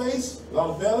Scarface, a lot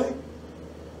of Belly.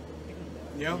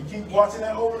 Yep. You keep watching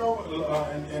that over and over,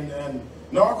 and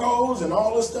Narcos and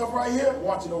all this stuff right here,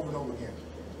 watch it over and over again.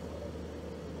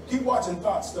 Keep watching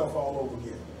thought stuff all over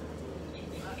again.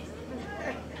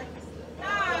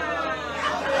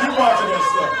 Keep watching that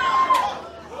stuff.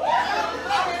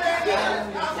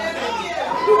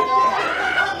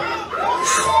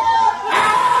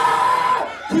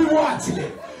 Keep watching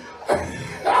it.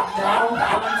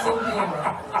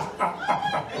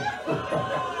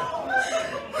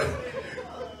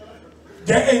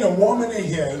 There ain't a woman in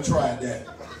here ain't tried that.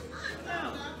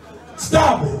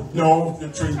 Stop it. No, the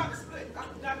tree.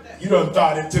 You done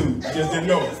thought it too. I just didn't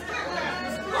know it.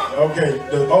 Okay.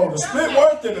 The split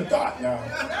worked in the thought now.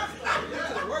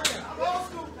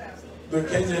 The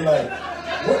KJ like,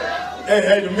 what?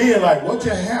 Hey, the men like, what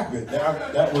just happened?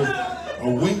 That was a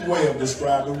weak way of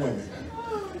describing women.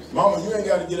 Mama, you ain't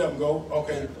got to get up and go.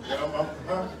 Okay.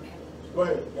 Huh? Go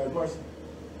ahead. Got a question?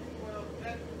 Well,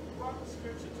 that brought the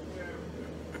scripture to where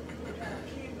we have a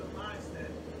kingdom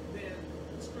mindset. Then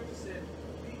the scripture said,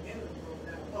 be in the world,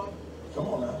 not of. Come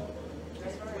on now.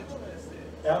 That's what it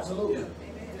said. Absolutely.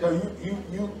 So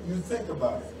you think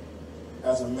about it.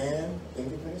 As a man,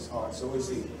 thinketh in his heart, so is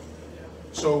he.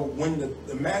 So when the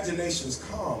imaginations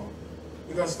come,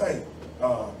 because think,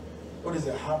 what is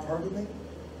it, hypergamy?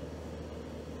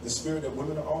 The spirit that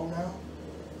women are on now?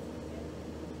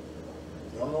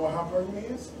 You don't know what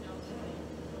hypergamy is?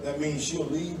 That means she'll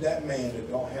leave that man that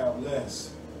don't have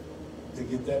less to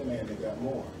get that man that got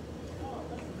more.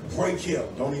 Break him.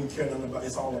 Don't even care nothing about it.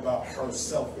 It's all about her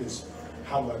selfish,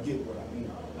 how do I get what I need?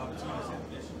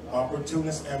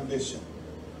 Opportunist ambition.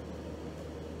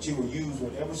 She will use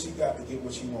whatever she got to get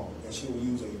what she wants. And she will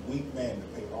use a weak man to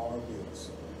pay all her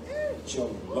bills.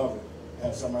 She'll love it.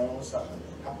 Have somebody on the side.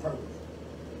 Hypergamy.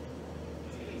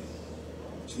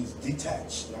 She's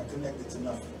detached, not connected to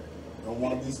nothing. Don't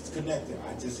want to be connected.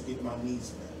 I just get my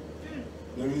needs met.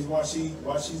 The reason why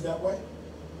she's that way?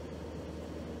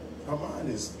 Her mind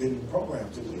has been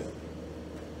programmed to do that.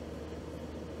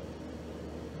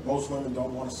 Most women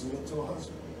don't want to submit to a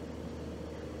husband.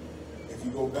 If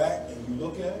you go back and you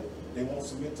look at it, they won't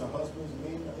submit to husbands,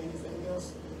 men, or anything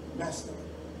else masculine.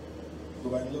 You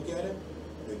go back and look at it,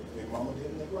 their mama did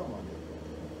and their grandma did.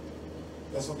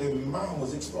 That's what their mind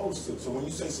was exposed to. So when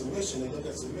you say submission, they look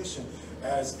at submission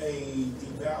as a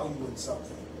devaluing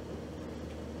something.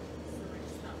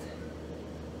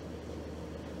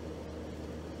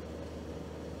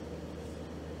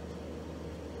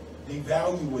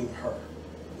 devaluing her,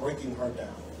 breaking her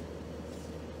down.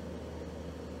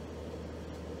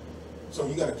 So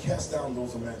you got to cast down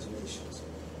those imaginations.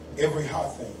 Every high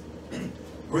thing,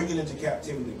 bring it into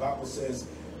captivity. The Bible says,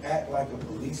 act like a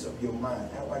police of your mind.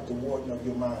 Act like the warden of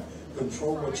your mind.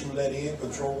 Control what you let in,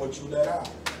 control what you let out.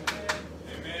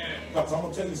 Amen. Because I'm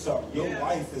going to tell you something. Your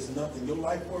life is nothing. Your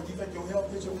life work, you think your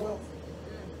health is your wealth?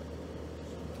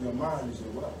 Your mind is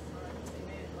your wealth.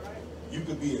 You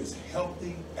could be as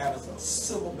healthy as a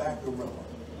silverback gorilla,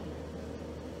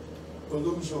 but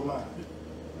lose your mind.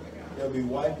 They'll be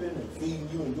wiping and feeding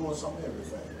you and doing some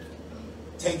everything.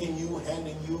 Taking you,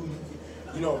 handing you.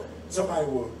 You know, somebody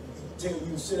will tell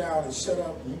you sit down and shut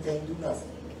up and you can't do nothing.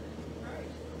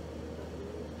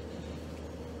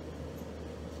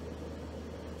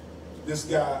 This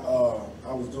guy,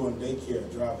 I was doing daycare,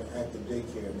 driving active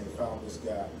daycare, and they found this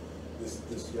guy, this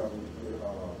young,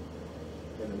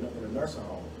 in a nursing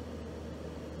home.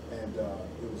 And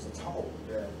it was told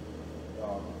that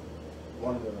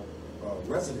one of the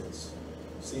residents,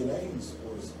 CNAs,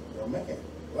 was a man,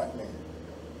 black man.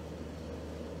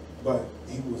 But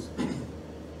he was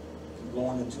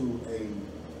going into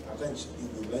I think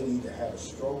the lady that had a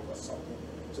stroke or something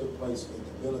took place and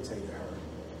debilitated her.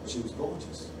 She was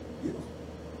gorgeous, beautiful.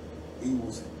 He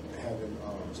was having,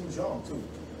 she was young too.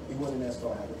 He went in there and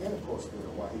started having intercourse with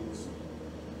her while he was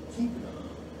keeping her.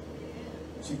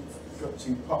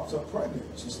 She pops up pregnant.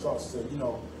 She starts to,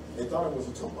 they thought it was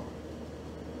a tumor.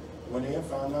 Went in,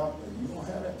 found out that you don't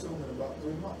have that tumor in about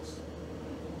 3 months.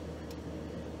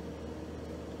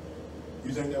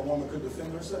 You think that woman could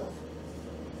defend herself?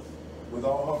 With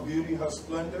all her beauty, her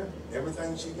splendor,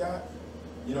 everything she got,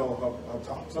 her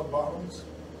tops, her bottoms,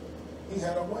 he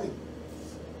had her way.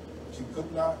 She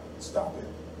could not stop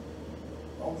him.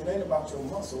 It ain't about your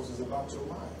muscles, it's about your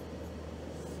mind.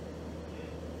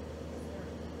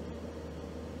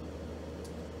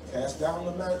 Cast down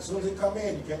the mat. As soon as they come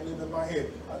in, you can't live in my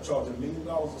head. I charge $1 million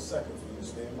a second for you to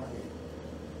stay in my head.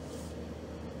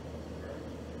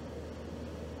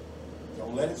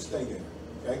 Don't let it stay there.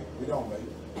 Okay? We don't let it.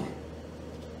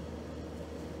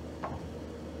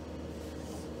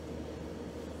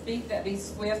 Feet that be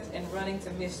swift and running to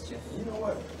mischief. You know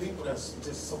what? People that's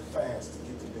just so fast to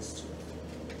get to mischief.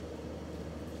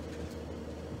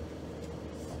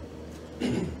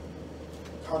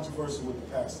 Controversy with the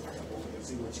pastor.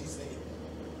 See what she said.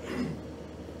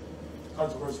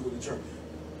 Controversy with the church.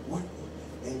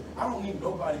 And I don't need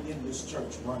nobody in this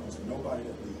church running to nobody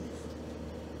that leaves.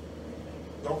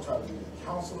 Don't try to be the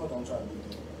counselor. Don't try to be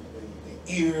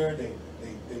the ear, they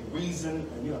reason.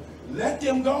 And, let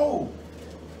them go.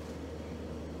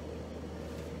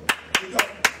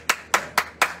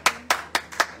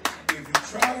 If you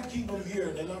try to keep them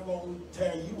here, they're not going to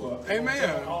tear you up.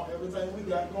 Amen. Everything we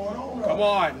got going on. Come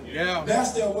on, yeah.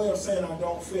 That's their way of saying I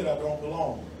don't fit, I don't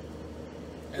belong.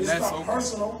 And it's that's not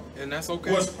personal. And that's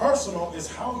okay. What's personal is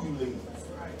how you leave.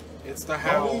 It's the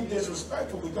how. Don't be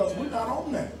disrespectful because we're not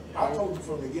on that. I told you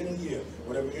from the beginning of the year,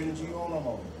 whatever energy you're on, I'm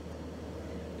on.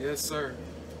 Yes, sir.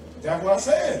 That's what I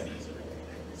said.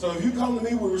 So if you come to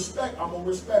me with respect, I'm going to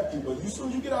respect you. But as soon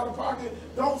as you get out of pocket,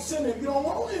 don't send it if you don't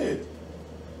want it.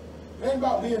 It ain't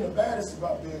about being the baddest, it's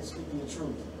about being speaking the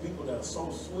truth. People that are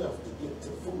so swift to get to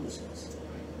foolishness.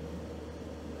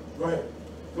 Go ahead.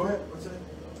 Go ahead. What's that?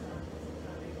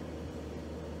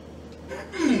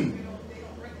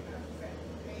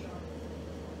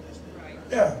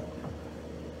 Yeah.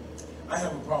 I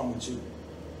have a problem with you.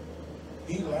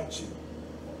 He likes you.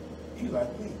 He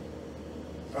like me.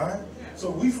 All right? So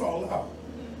we fall out.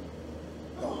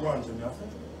 Don't run to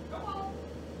nothing.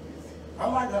 I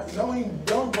like that.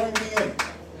 Don't bring me in.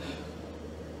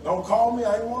 Don't call me.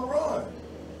 I ain't want to run.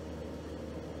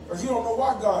 Because you don't know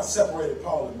why God separated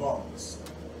Paul and Barnabas.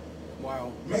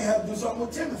 Wow. May have to do something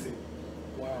with Timothy.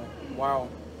 Wow. Wow.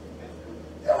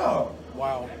 Yeah.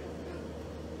 Wow.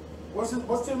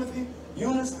 What's Timothy?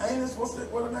 Eunice, Anus,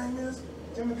 what her name is?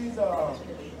 Timothy's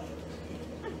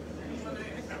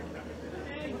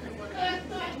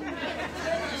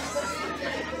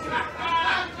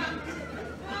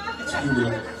You do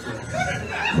like that.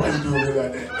 Why you doing me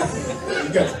like that?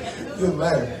 You're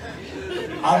mad.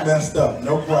 I messed up.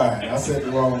 No pride. I said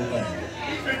the wrong thing.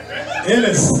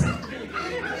 Ennis.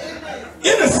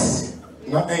 Ennis.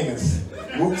 Not anus.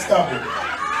 Whoop, stop it.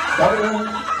 Stop it.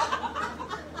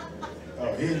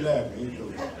 Oh, he's laughing. He's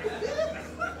cool.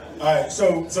 All right,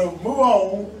 so move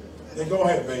on. Then go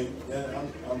ahead, babe.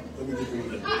 Let me get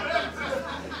through it.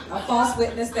 A false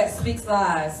witness that speaks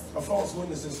lies. A false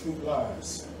witness that speaks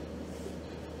lies.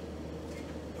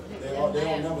 They don't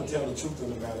never tell the truth of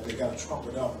the matter. They got to trump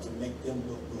it up to make them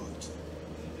look good.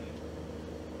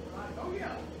 Oh,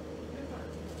 yeah.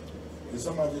 Did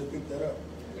somebody just pick that up?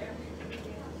 Yeah.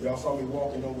 Y'all saw me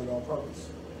walking over it on purpose.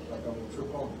 Like I'm going to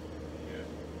trip on it.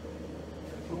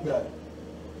 Who got it?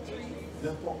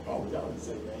 Just walk. Oh, y'all didn't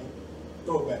say man.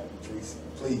 Throw it back, Teresa.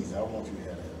 Please, I don't want you to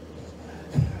have that.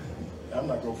 I'm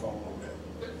not going to fall over that.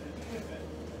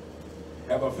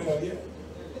 Have I failed yet?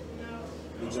 No.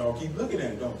 But y'all keep looking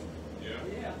at it, don't you?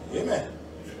 Yeah. Amen.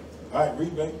 All right,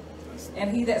 read, babe.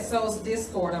 And he that sows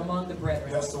discord among the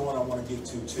brethren. That's the one I want to get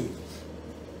to, too.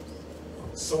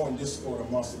 Sowing discord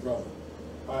amongst the brothers.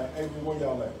 All right, Avery, where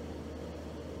y'all at?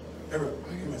 Avery,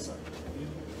 give me a second.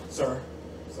 Sir,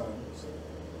 son,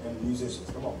 and the musicians,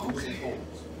 come on, give me some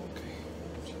chords.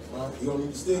 All right, you don't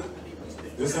need to stick.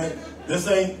 This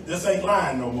ain't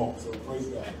lying no more. So praise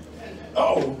God.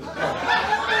 Oh.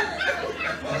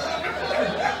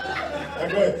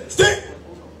 Go ahead, stick.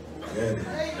 Yeah.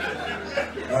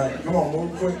 All right, come on,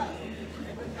 move quick.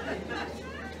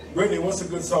 Brittany, what's a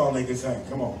good song they can sing?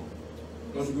 Come on.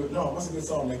 What's a good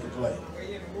song they can play?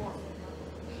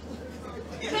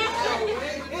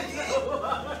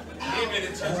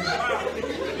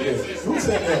 Yes. Who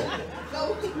said that?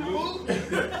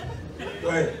 Go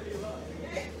ahead.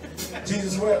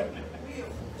 Jesus wept.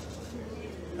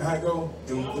 I go.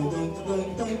 Dum, dum, dum,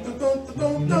 dum, dum, dum, dum,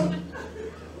 dum, dum.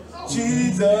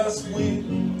 Jesus weep.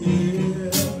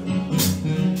 Yeah.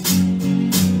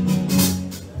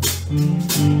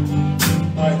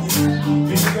 All right, be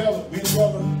together, be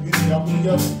together, y'all be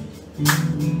together.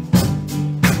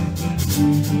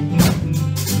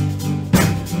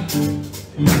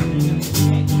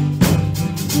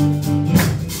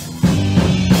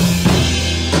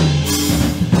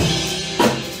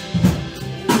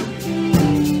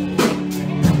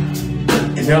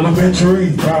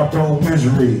 Elementary, dropped on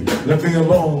misery. Let me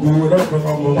alone, do it up and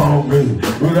I'm alone, baby.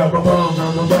 Do it up alone,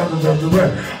 I'm about to the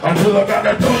rest. Until I got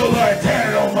that door like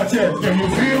tatted on my chest. Can you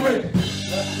feel it?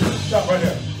 Stop right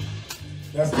there.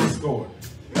 That's discord.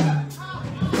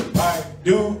 Alright,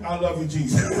 dude, I love you,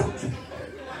 Jesus.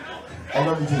 I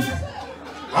love you, Jesus.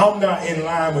 I'm not in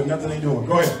line with nothing they doing.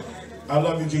 Go ahead. I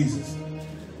love you, Jesus.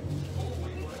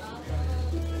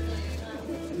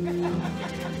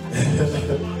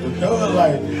 Don't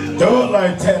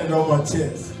like tatted on my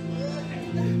chest.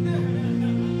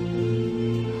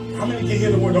 How many can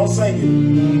hear the word? Don't sing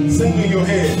it. Sing in your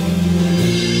head.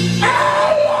 I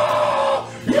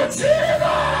love you, Jesus.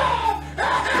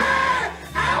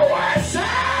 I worship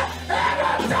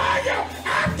and adore you. I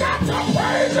got to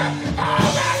praise you. Oh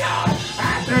my Lord. I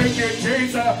thank you,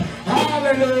 Jesus.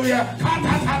 Hallelujah. Ta,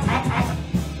 ta, ta, ta, ta.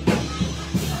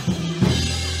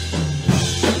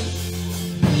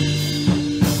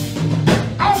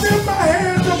 In my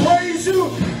hands to praise you,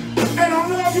 and I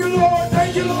love you, Lord.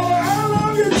 Thank you, Lord. I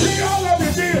love you, Jesus. I love you,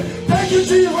 Jesus. Thank you,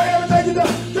 Jesus, for everything you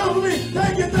done for me.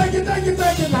 Thank you, thank you, thank you,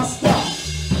 thank you. Now stop.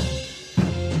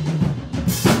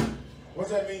 What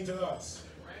does that mean to us?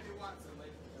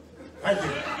 Thank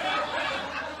you.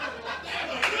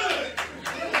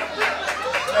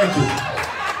 Thank you.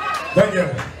 Thank you.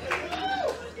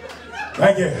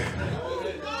 Thank you.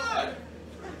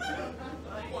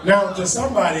 Now, to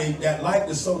somebody that like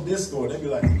to sow discord, they be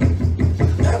like,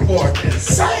 that boy is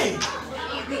insane.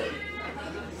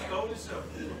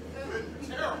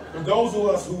 For those of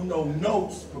us who know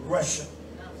notes, progression,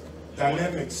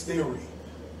 dynamics theory,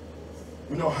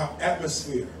 we know how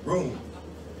atmosphere, room,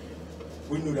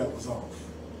 we knew that was off.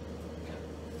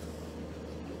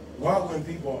 Why when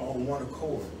people are on one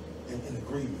accord and in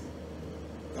agreement?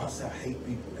 God said, I hate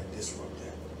people that disrupt that.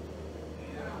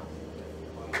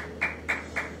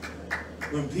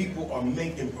 When people are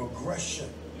making progression,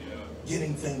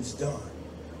 getting things done,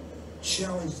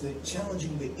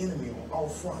 challenging the enemy on all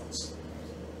fronts,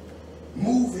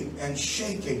 moving and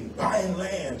shaking, buying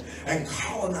land and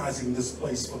colonizing this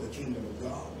place for the kingdom of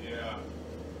God. Yeah.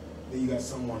 Then you got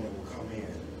someone that will come in,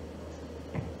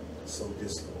 sow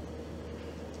discord.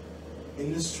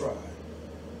 In this tribe,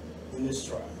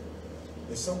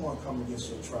 if someone come against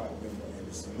your tribe member and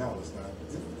it's malice, now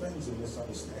different things of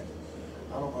misunderstanding.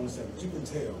 I don't understand, but you can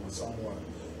tell when someone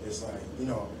is like, you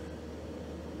know,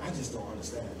 I just don't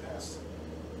understand, Pastor.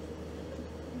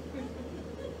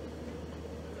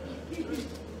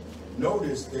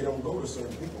 Notice they don't go to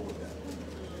certain people with that.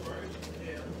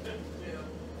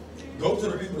 Go to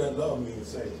the people that love me and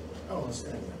say, I don't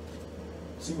understand that.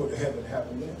 See what the heaven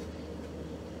happened then.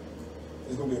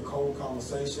 It's going to be a cold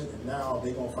conversation, and now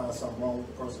they're going to find something wrong with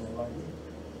the person that like me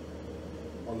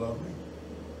or love me.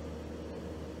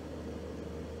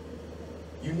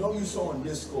 You know you're sowing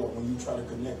discord when you try to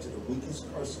connect to the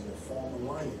weakest person to form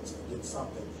alliance against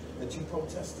something that you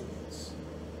protest against.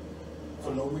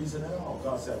 For no reason at all.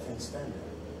 God said, I can't stand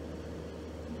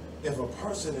that. if a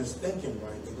person is thinking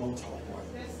right, they're going to talk right.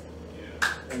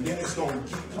 And then it's going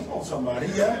to come on somebody,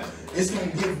 yeah? It's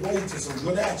going to give way to some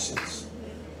good actions.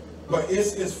 But ain't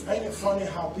it funny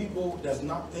how people that's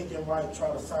not thinking right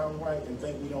try to sound right and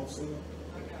think we don't see them?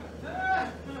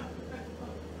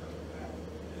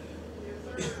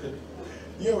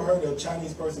 You ever heard of a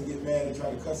Chinese person get mad and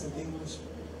try to cuss in English?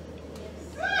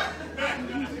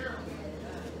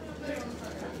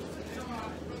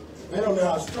 They don't know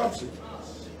how to structure.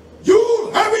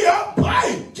 You hurry up,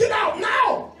 play, get out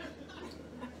now.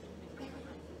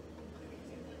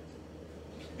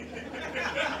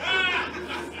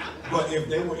 But if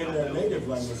they were in their native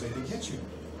language, they could get you.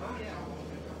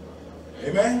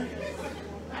 Amen?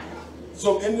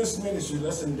 So in this ministry,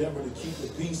 let's endeavor to keep the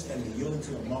peace and the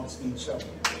unity amongst each other.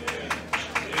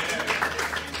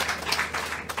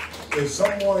 If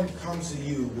someone comes to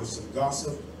you with some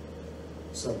gossip,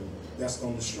 that's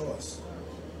going to destroy us,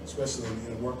 especially in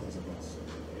the inner workings of us.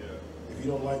 If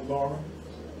you don't like Lauren,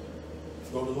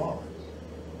 go to Lauren.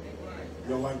 You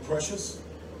don't like Precious,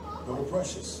 go to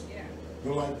Precious. You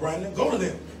don't like Brandon, go to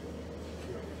them.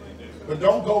 But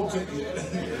don't go to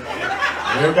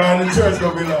everybody in the church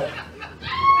gonna be like,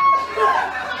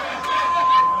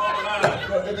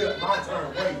 my turn,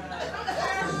 wait.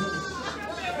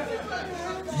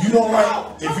 You don't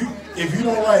like, if you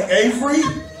don't like Avery,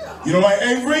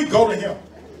 go to him.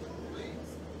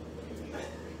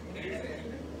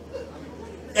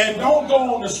 And don't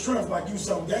go on the strength like you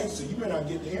some gangster. You may not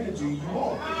get the energy you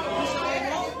want.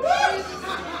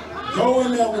 Go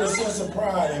in there with a sense of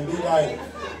pride and be like,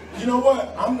 you know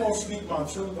what? I'm going to speak my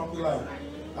truth. I'm going to be like,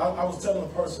 I was telling a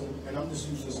person, and I'm just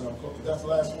using this and I'm cooking. That's the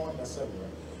last one? That's 7, right?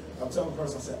 I'm telling a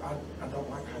person, I said, I don't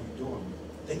like how you're doing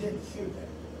it. They didn't hear that.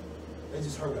 They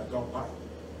just heard I don't like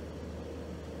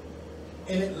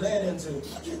it. And it led into,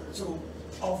 get to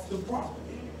off the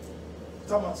property.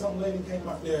 Talking about some lady came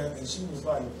out there and she was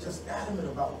like, just adamant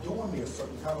about doing me a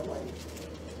certain kind of way.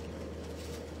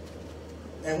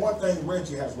 And one thing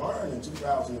Reggie has learned in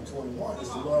 2021 is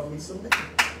to love me submit.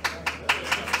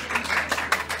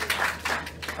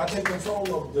 I take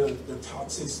control of the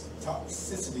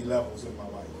toxicity levels in my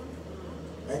life.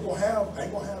 I ain't gonna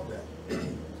have that.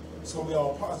 It's gonna be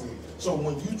all positive. So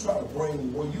when you try to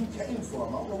bring where you came from,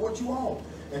 I don't know what you own,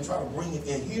 and try to bring it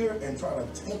in here and try to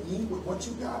taint me with what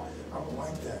you got, I don't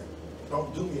like that.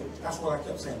 Don't do it. That's what I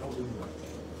kept saying. Don't do me like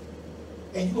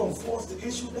that. And you're gonna force the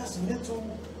issue. That's mental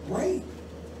rape.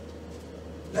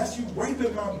 That's you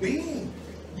raping my being.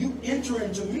 You enter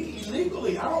into me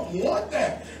illegally. I don't want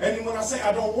that. And then when I say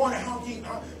I don't want it, how can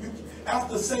you,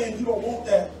 after saying you don't want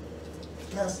that,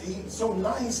 Pastor E, so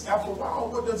nice, after a while,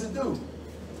 what does it do?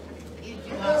 It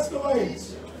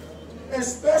escalates.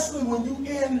 Especially when you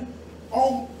in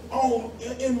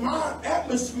my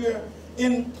atmosphere,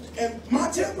 in my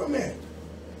temperament.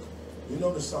 You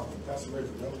notice something. Pastor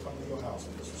Reggie never come to your house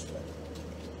with disrespect.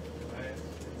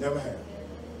 Never have.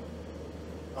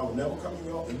 I will never come in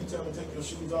your, if you tell me to take your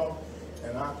shoes off,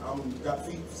 and I'm got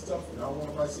feet and stuff, and I don't want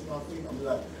nobody to see my feet, I'm be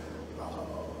like,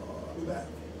 I'll be back.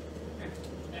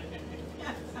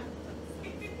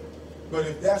 But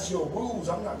if that's your rules,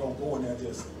 I'm not going to go in there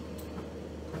just,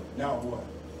 now what?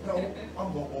 No,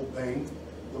 I'm going to obey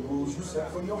the rules you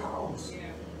set for your house.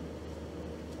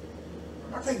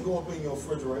 I can't go up in your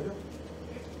refrigerator.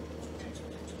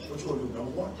 What you going to do,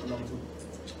 number 1 or number 2?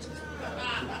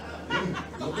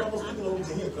 Look, y'all speaking over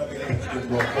to here, clap your hands, get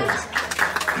more close.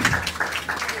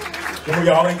 Come on,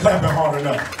 y'all ain't clapping hard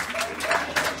enough.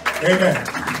 Amen.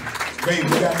 Baby, we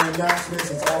got any announcements.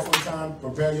 It's offering time.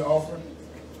 Prepare your offering.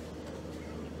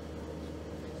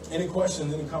 Any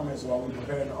questions, any comments while we're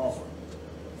preparing the offering?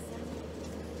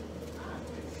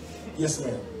 Yes,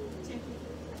 ma'am.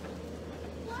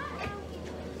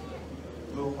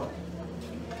 Little one.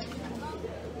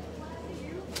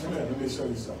 Come here, let me show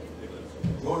you something.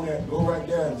 Go in there, go right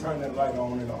there and turn that light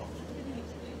on and off.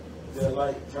 That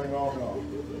light, turn it on and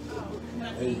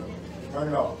off. There you go. Turn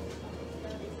it off.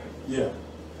 Yeah.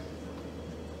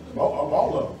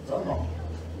 All of them. Turn them on.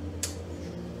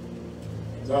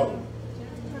 So,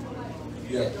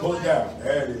 yeah, pull it down.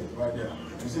 There it is, right there.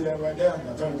 You see that right there?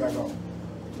 Now turn it back on.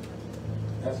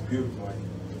 That's beautiful. Right?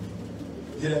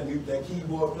 See that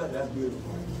keyboard play? That's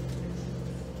beautiful.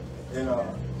 And I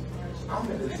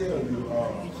meant to tell you,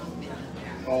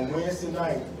 on Wednesday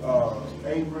night,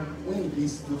 Avery, we need to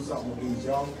do something with these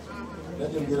young.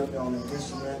 Let them get up there on the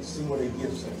instrument, see what their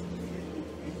gifts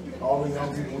are. All the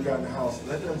young people we got in the house,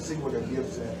 let them see what their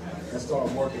gifts are and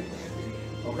start working.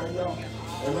 Okay, y'all?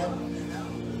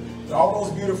 Amen? All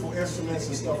those beautiful instruments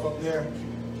and stuff up there,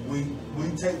 we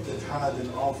take the tithe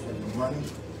and offering, the money,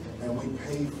 and we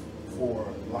pay for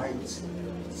lights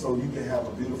so you can have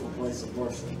a beautiful place of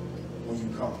worship when you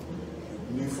come.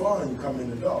 When you fun, you come in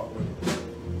the dark.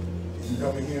 If you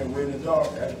come in here and we're in the dark,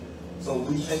 so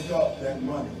we take up that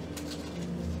money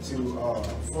to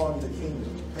fund the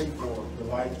kingdom, pay for the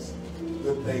lights,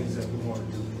 good things that we want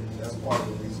to do. That's part of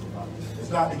the reason why. It's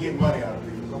not to get money out of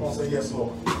people. Come on, say yes,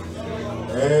 Lord.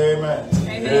 Amen.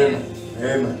 Amen.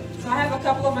 Amen. So I have a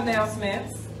couple of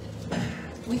announcements.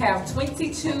 We have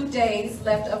 22 days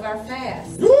left of our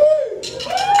fast. 22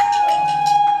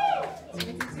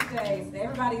 days.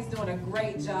 Everybody's doing a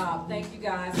great job. Thank you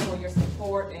guys for your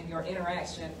support and your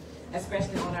interaction,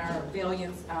 especially on our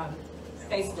Billions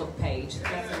Facebook page.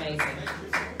 That's amazing.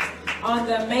 On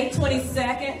the May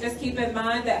 22nd, just keep in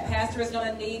mind that Pastor is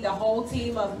going to need the whole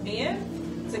team of men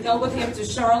to go with him to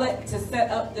Charlotte to set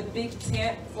up the big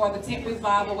tent for the tent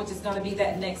revival, which is going to be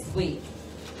that next week.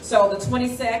 So the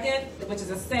 22nd, which is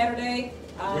a Saturday,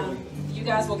 you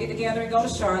guys will get together and go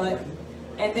to Charlotte.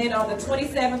 And then on the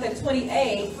 27th and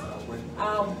 28th,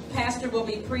 Pastor will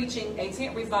be preaching a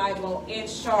tent revival in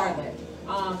Charlotte.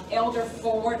 Elder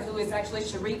Ford, who is actually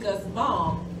Sharika's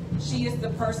mom, she is the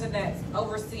person that's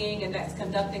overseeing and that's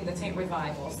conducting the tent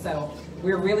revival. So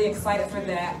we're really excited for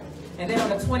that. And then on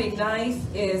the 29th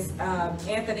is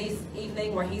Anthony's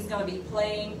evening, where he's going to be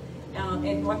playing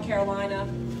in North Carolina.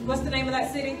 What's the name of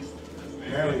that city?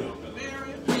 Marion.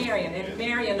 In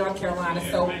Marion, North Carolina.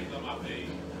 So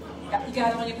you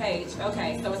got it on your page.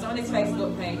 Okay, so it's on his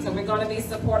Facebook page. So we're going to be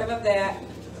supportive of that.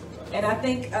 And I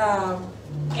think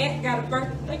Aunt got a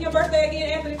birthday. Your birthday again,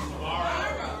 Anthony?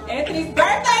 Anthony's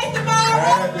birthday tomorrow.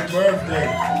 Happy birthday.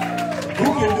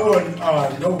 Who can do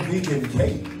a no vegan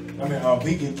cake? I mean,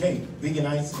 vegan cake, vegan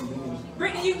ice.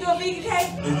 Brittany, you can do a vegan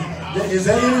cake? Is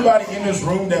there anybody in this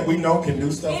room that we know can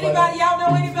do stuff Anybody, like that? y'all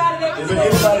know anybody that can Is do there a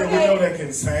anybody vegan we know cake? that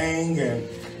can sing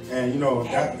and you know,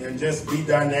 and just be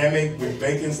dynamic with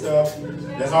baking stuff?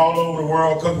 That's all over the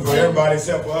world, cooking for everybody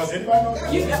except for us. Anybody know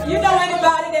that? You know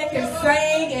anybody that can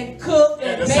sing and cook and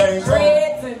At the make same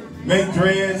dreads time, and make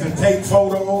dreads and take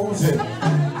photos and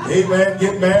amen,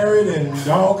 get married and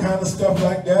all kind of stuff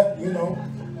like that, you know.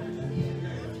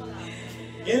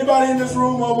 Anybody in this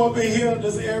room or up in here,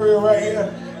 this area right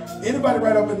here? Anybody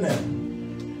right up in there?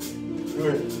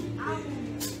 Good.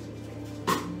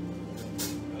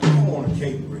 I want a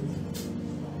cake, Brittany.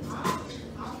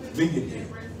 Vegan cake.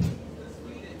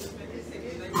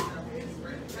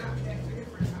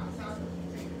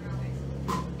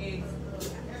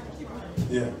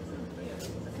 Yeah.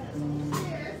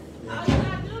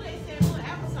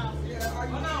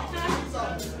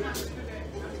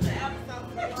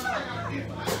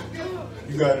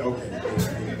 You got it, okay.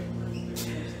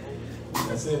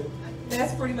 That's it.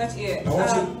 that's pretty much it. I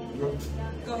want you.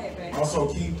 Go ahead, babe.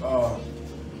 Also keep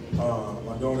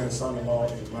my daughter and son-in-law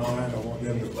in mind. I want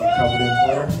them to be covered in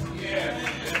prayer.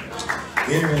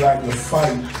 The enemy like to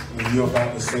fight when you're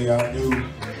about to say I do.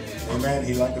 Amen.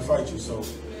 He like to fight you. So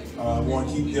I want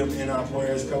to keep them in our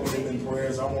prayers, cover them in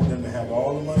prayers. I want them to have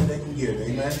all the money they can get.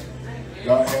 Amen.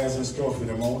 God has in store for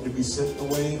them. I want them to be sent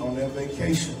away on their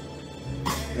vacation.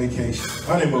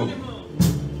 Honeymoon.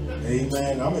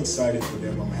 Amen. I'm excited for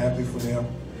them. I'm happy for them.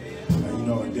 You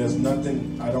know, there's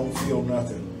nothing, I don't feel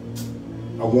nothing.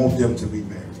 I want them to be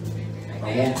married.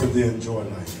 I want them to enjoy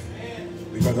life.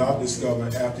 Because I've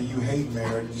discovered after you hate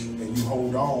marriage and you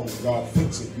hold on and God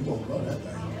fix it, you're going to love that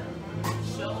thing.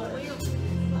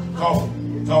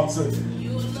 Talk to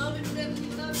you.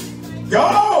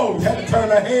 Go! You had to turn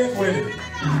her head with it.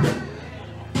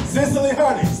 Sicily,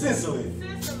 honey. Sicily.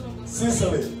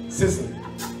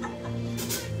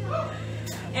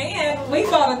 And we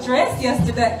bought a dress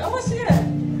yesterday. Oh, shit.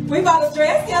 We bought a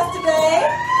dress yesterday.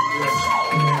 Yes.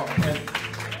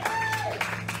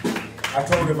 I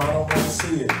told him I don't want to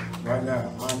see it right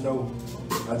now. I know.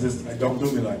 I don't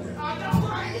do me like that.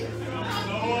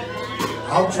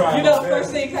 I'm trying. You know the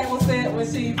first thing Kayla said when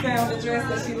she found the dress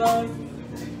that she loves?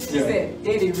 She said,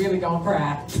 Daddy really gonna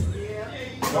cry.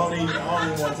 I don't even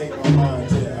want to take my mind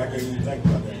to that. I can't even think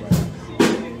about that right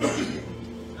now.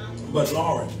 But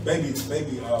Lauren, baby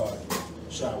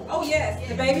shower. Oh yes,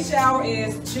 the baby shower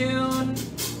is June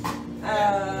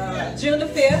the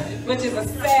 5th, which is a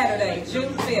Saturday,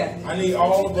 June 5th. I need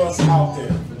all of us out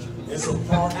there. It's a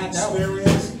party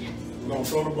experience. We're gonna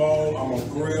throw the ball. I'm gonna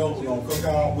grill. We're gonna cook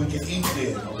out. We can eat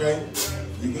then, okay?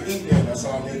 You can eat then. That's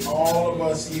all I need. All of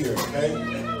us here, okay?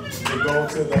 To go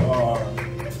to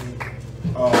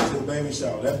the baby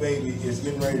shower. That baby is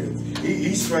getting ready to.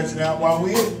 He's stretching out while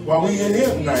we in here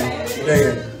tonight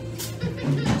today.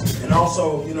 And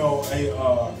also, you know,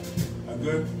 a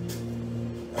good.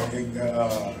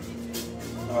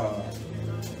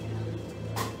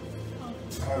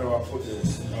 How do I put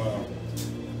this?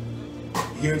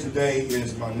 here today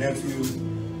is my nephew.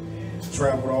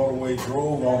 Traveled all the way,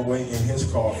 drove all the way in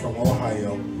his car from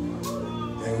Ohio.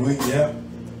 And we, to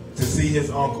see his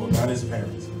uncle, not his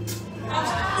parents.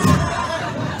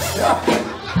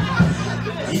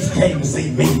 He came to see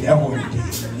me, that's what he did.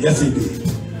 Yes, he did.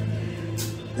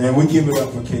 And we give it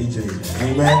up for KJ.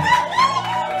 Amen.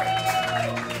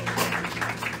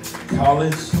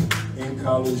 In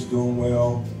college, doing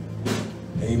well.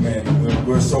 Amen.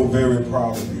 We're so very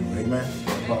proud of you. Amen.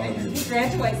 Proud of you. He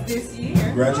graduates this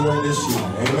year. Graduate this year.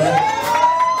 Amen.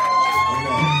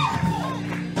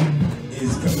 Amen.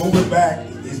 He's moving back.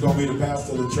 He's going to be the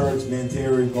pastor of the church. Me and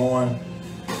Terry going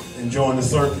and join the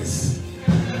circus.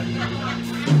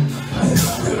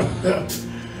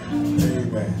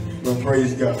 Amen. Well,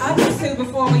 praise God. I just too,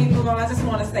 before we move on, I just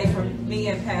want to say from me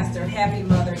and Pastor, Happy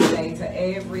Mother's Day to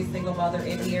every single mother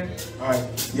in here. All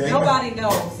right. Yeah, nobody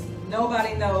knows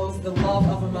the love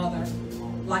of a mother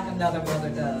like another mother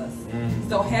does.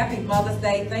 So happy Mother's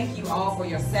Day. Thank you all for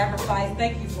your sacrifice.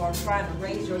 Thank you for trying to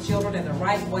raise your children in the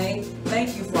right way.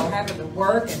 Thank you for having to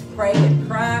work and pray and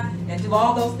cry and do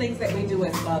all those things that we do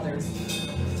as mothers.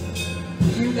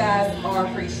 You guys are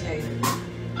appreciated.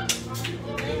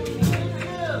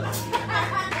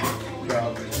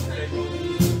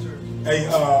 Hey,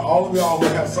 all of y'all will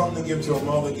have something to give to a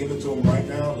mother. Give it to them right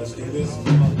now. Let's do this. You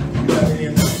got any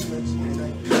announcements?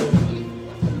 Anything?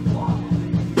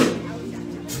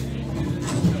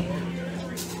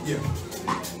 Yeah.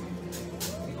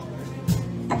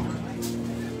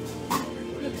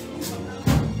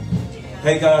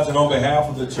 Hey guys, and on behalf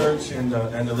of the church and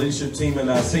the leadership team and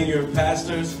our senior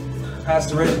pastors,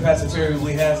 Pastor Reggie, Pastor Terry,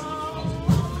 we have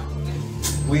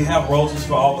roses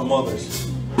for all the mothers.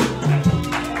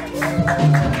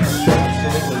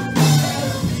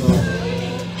 So,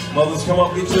 mothers, come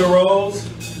up, get your rose.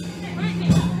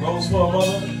 Rose for a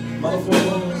mother, mother for a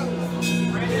mother.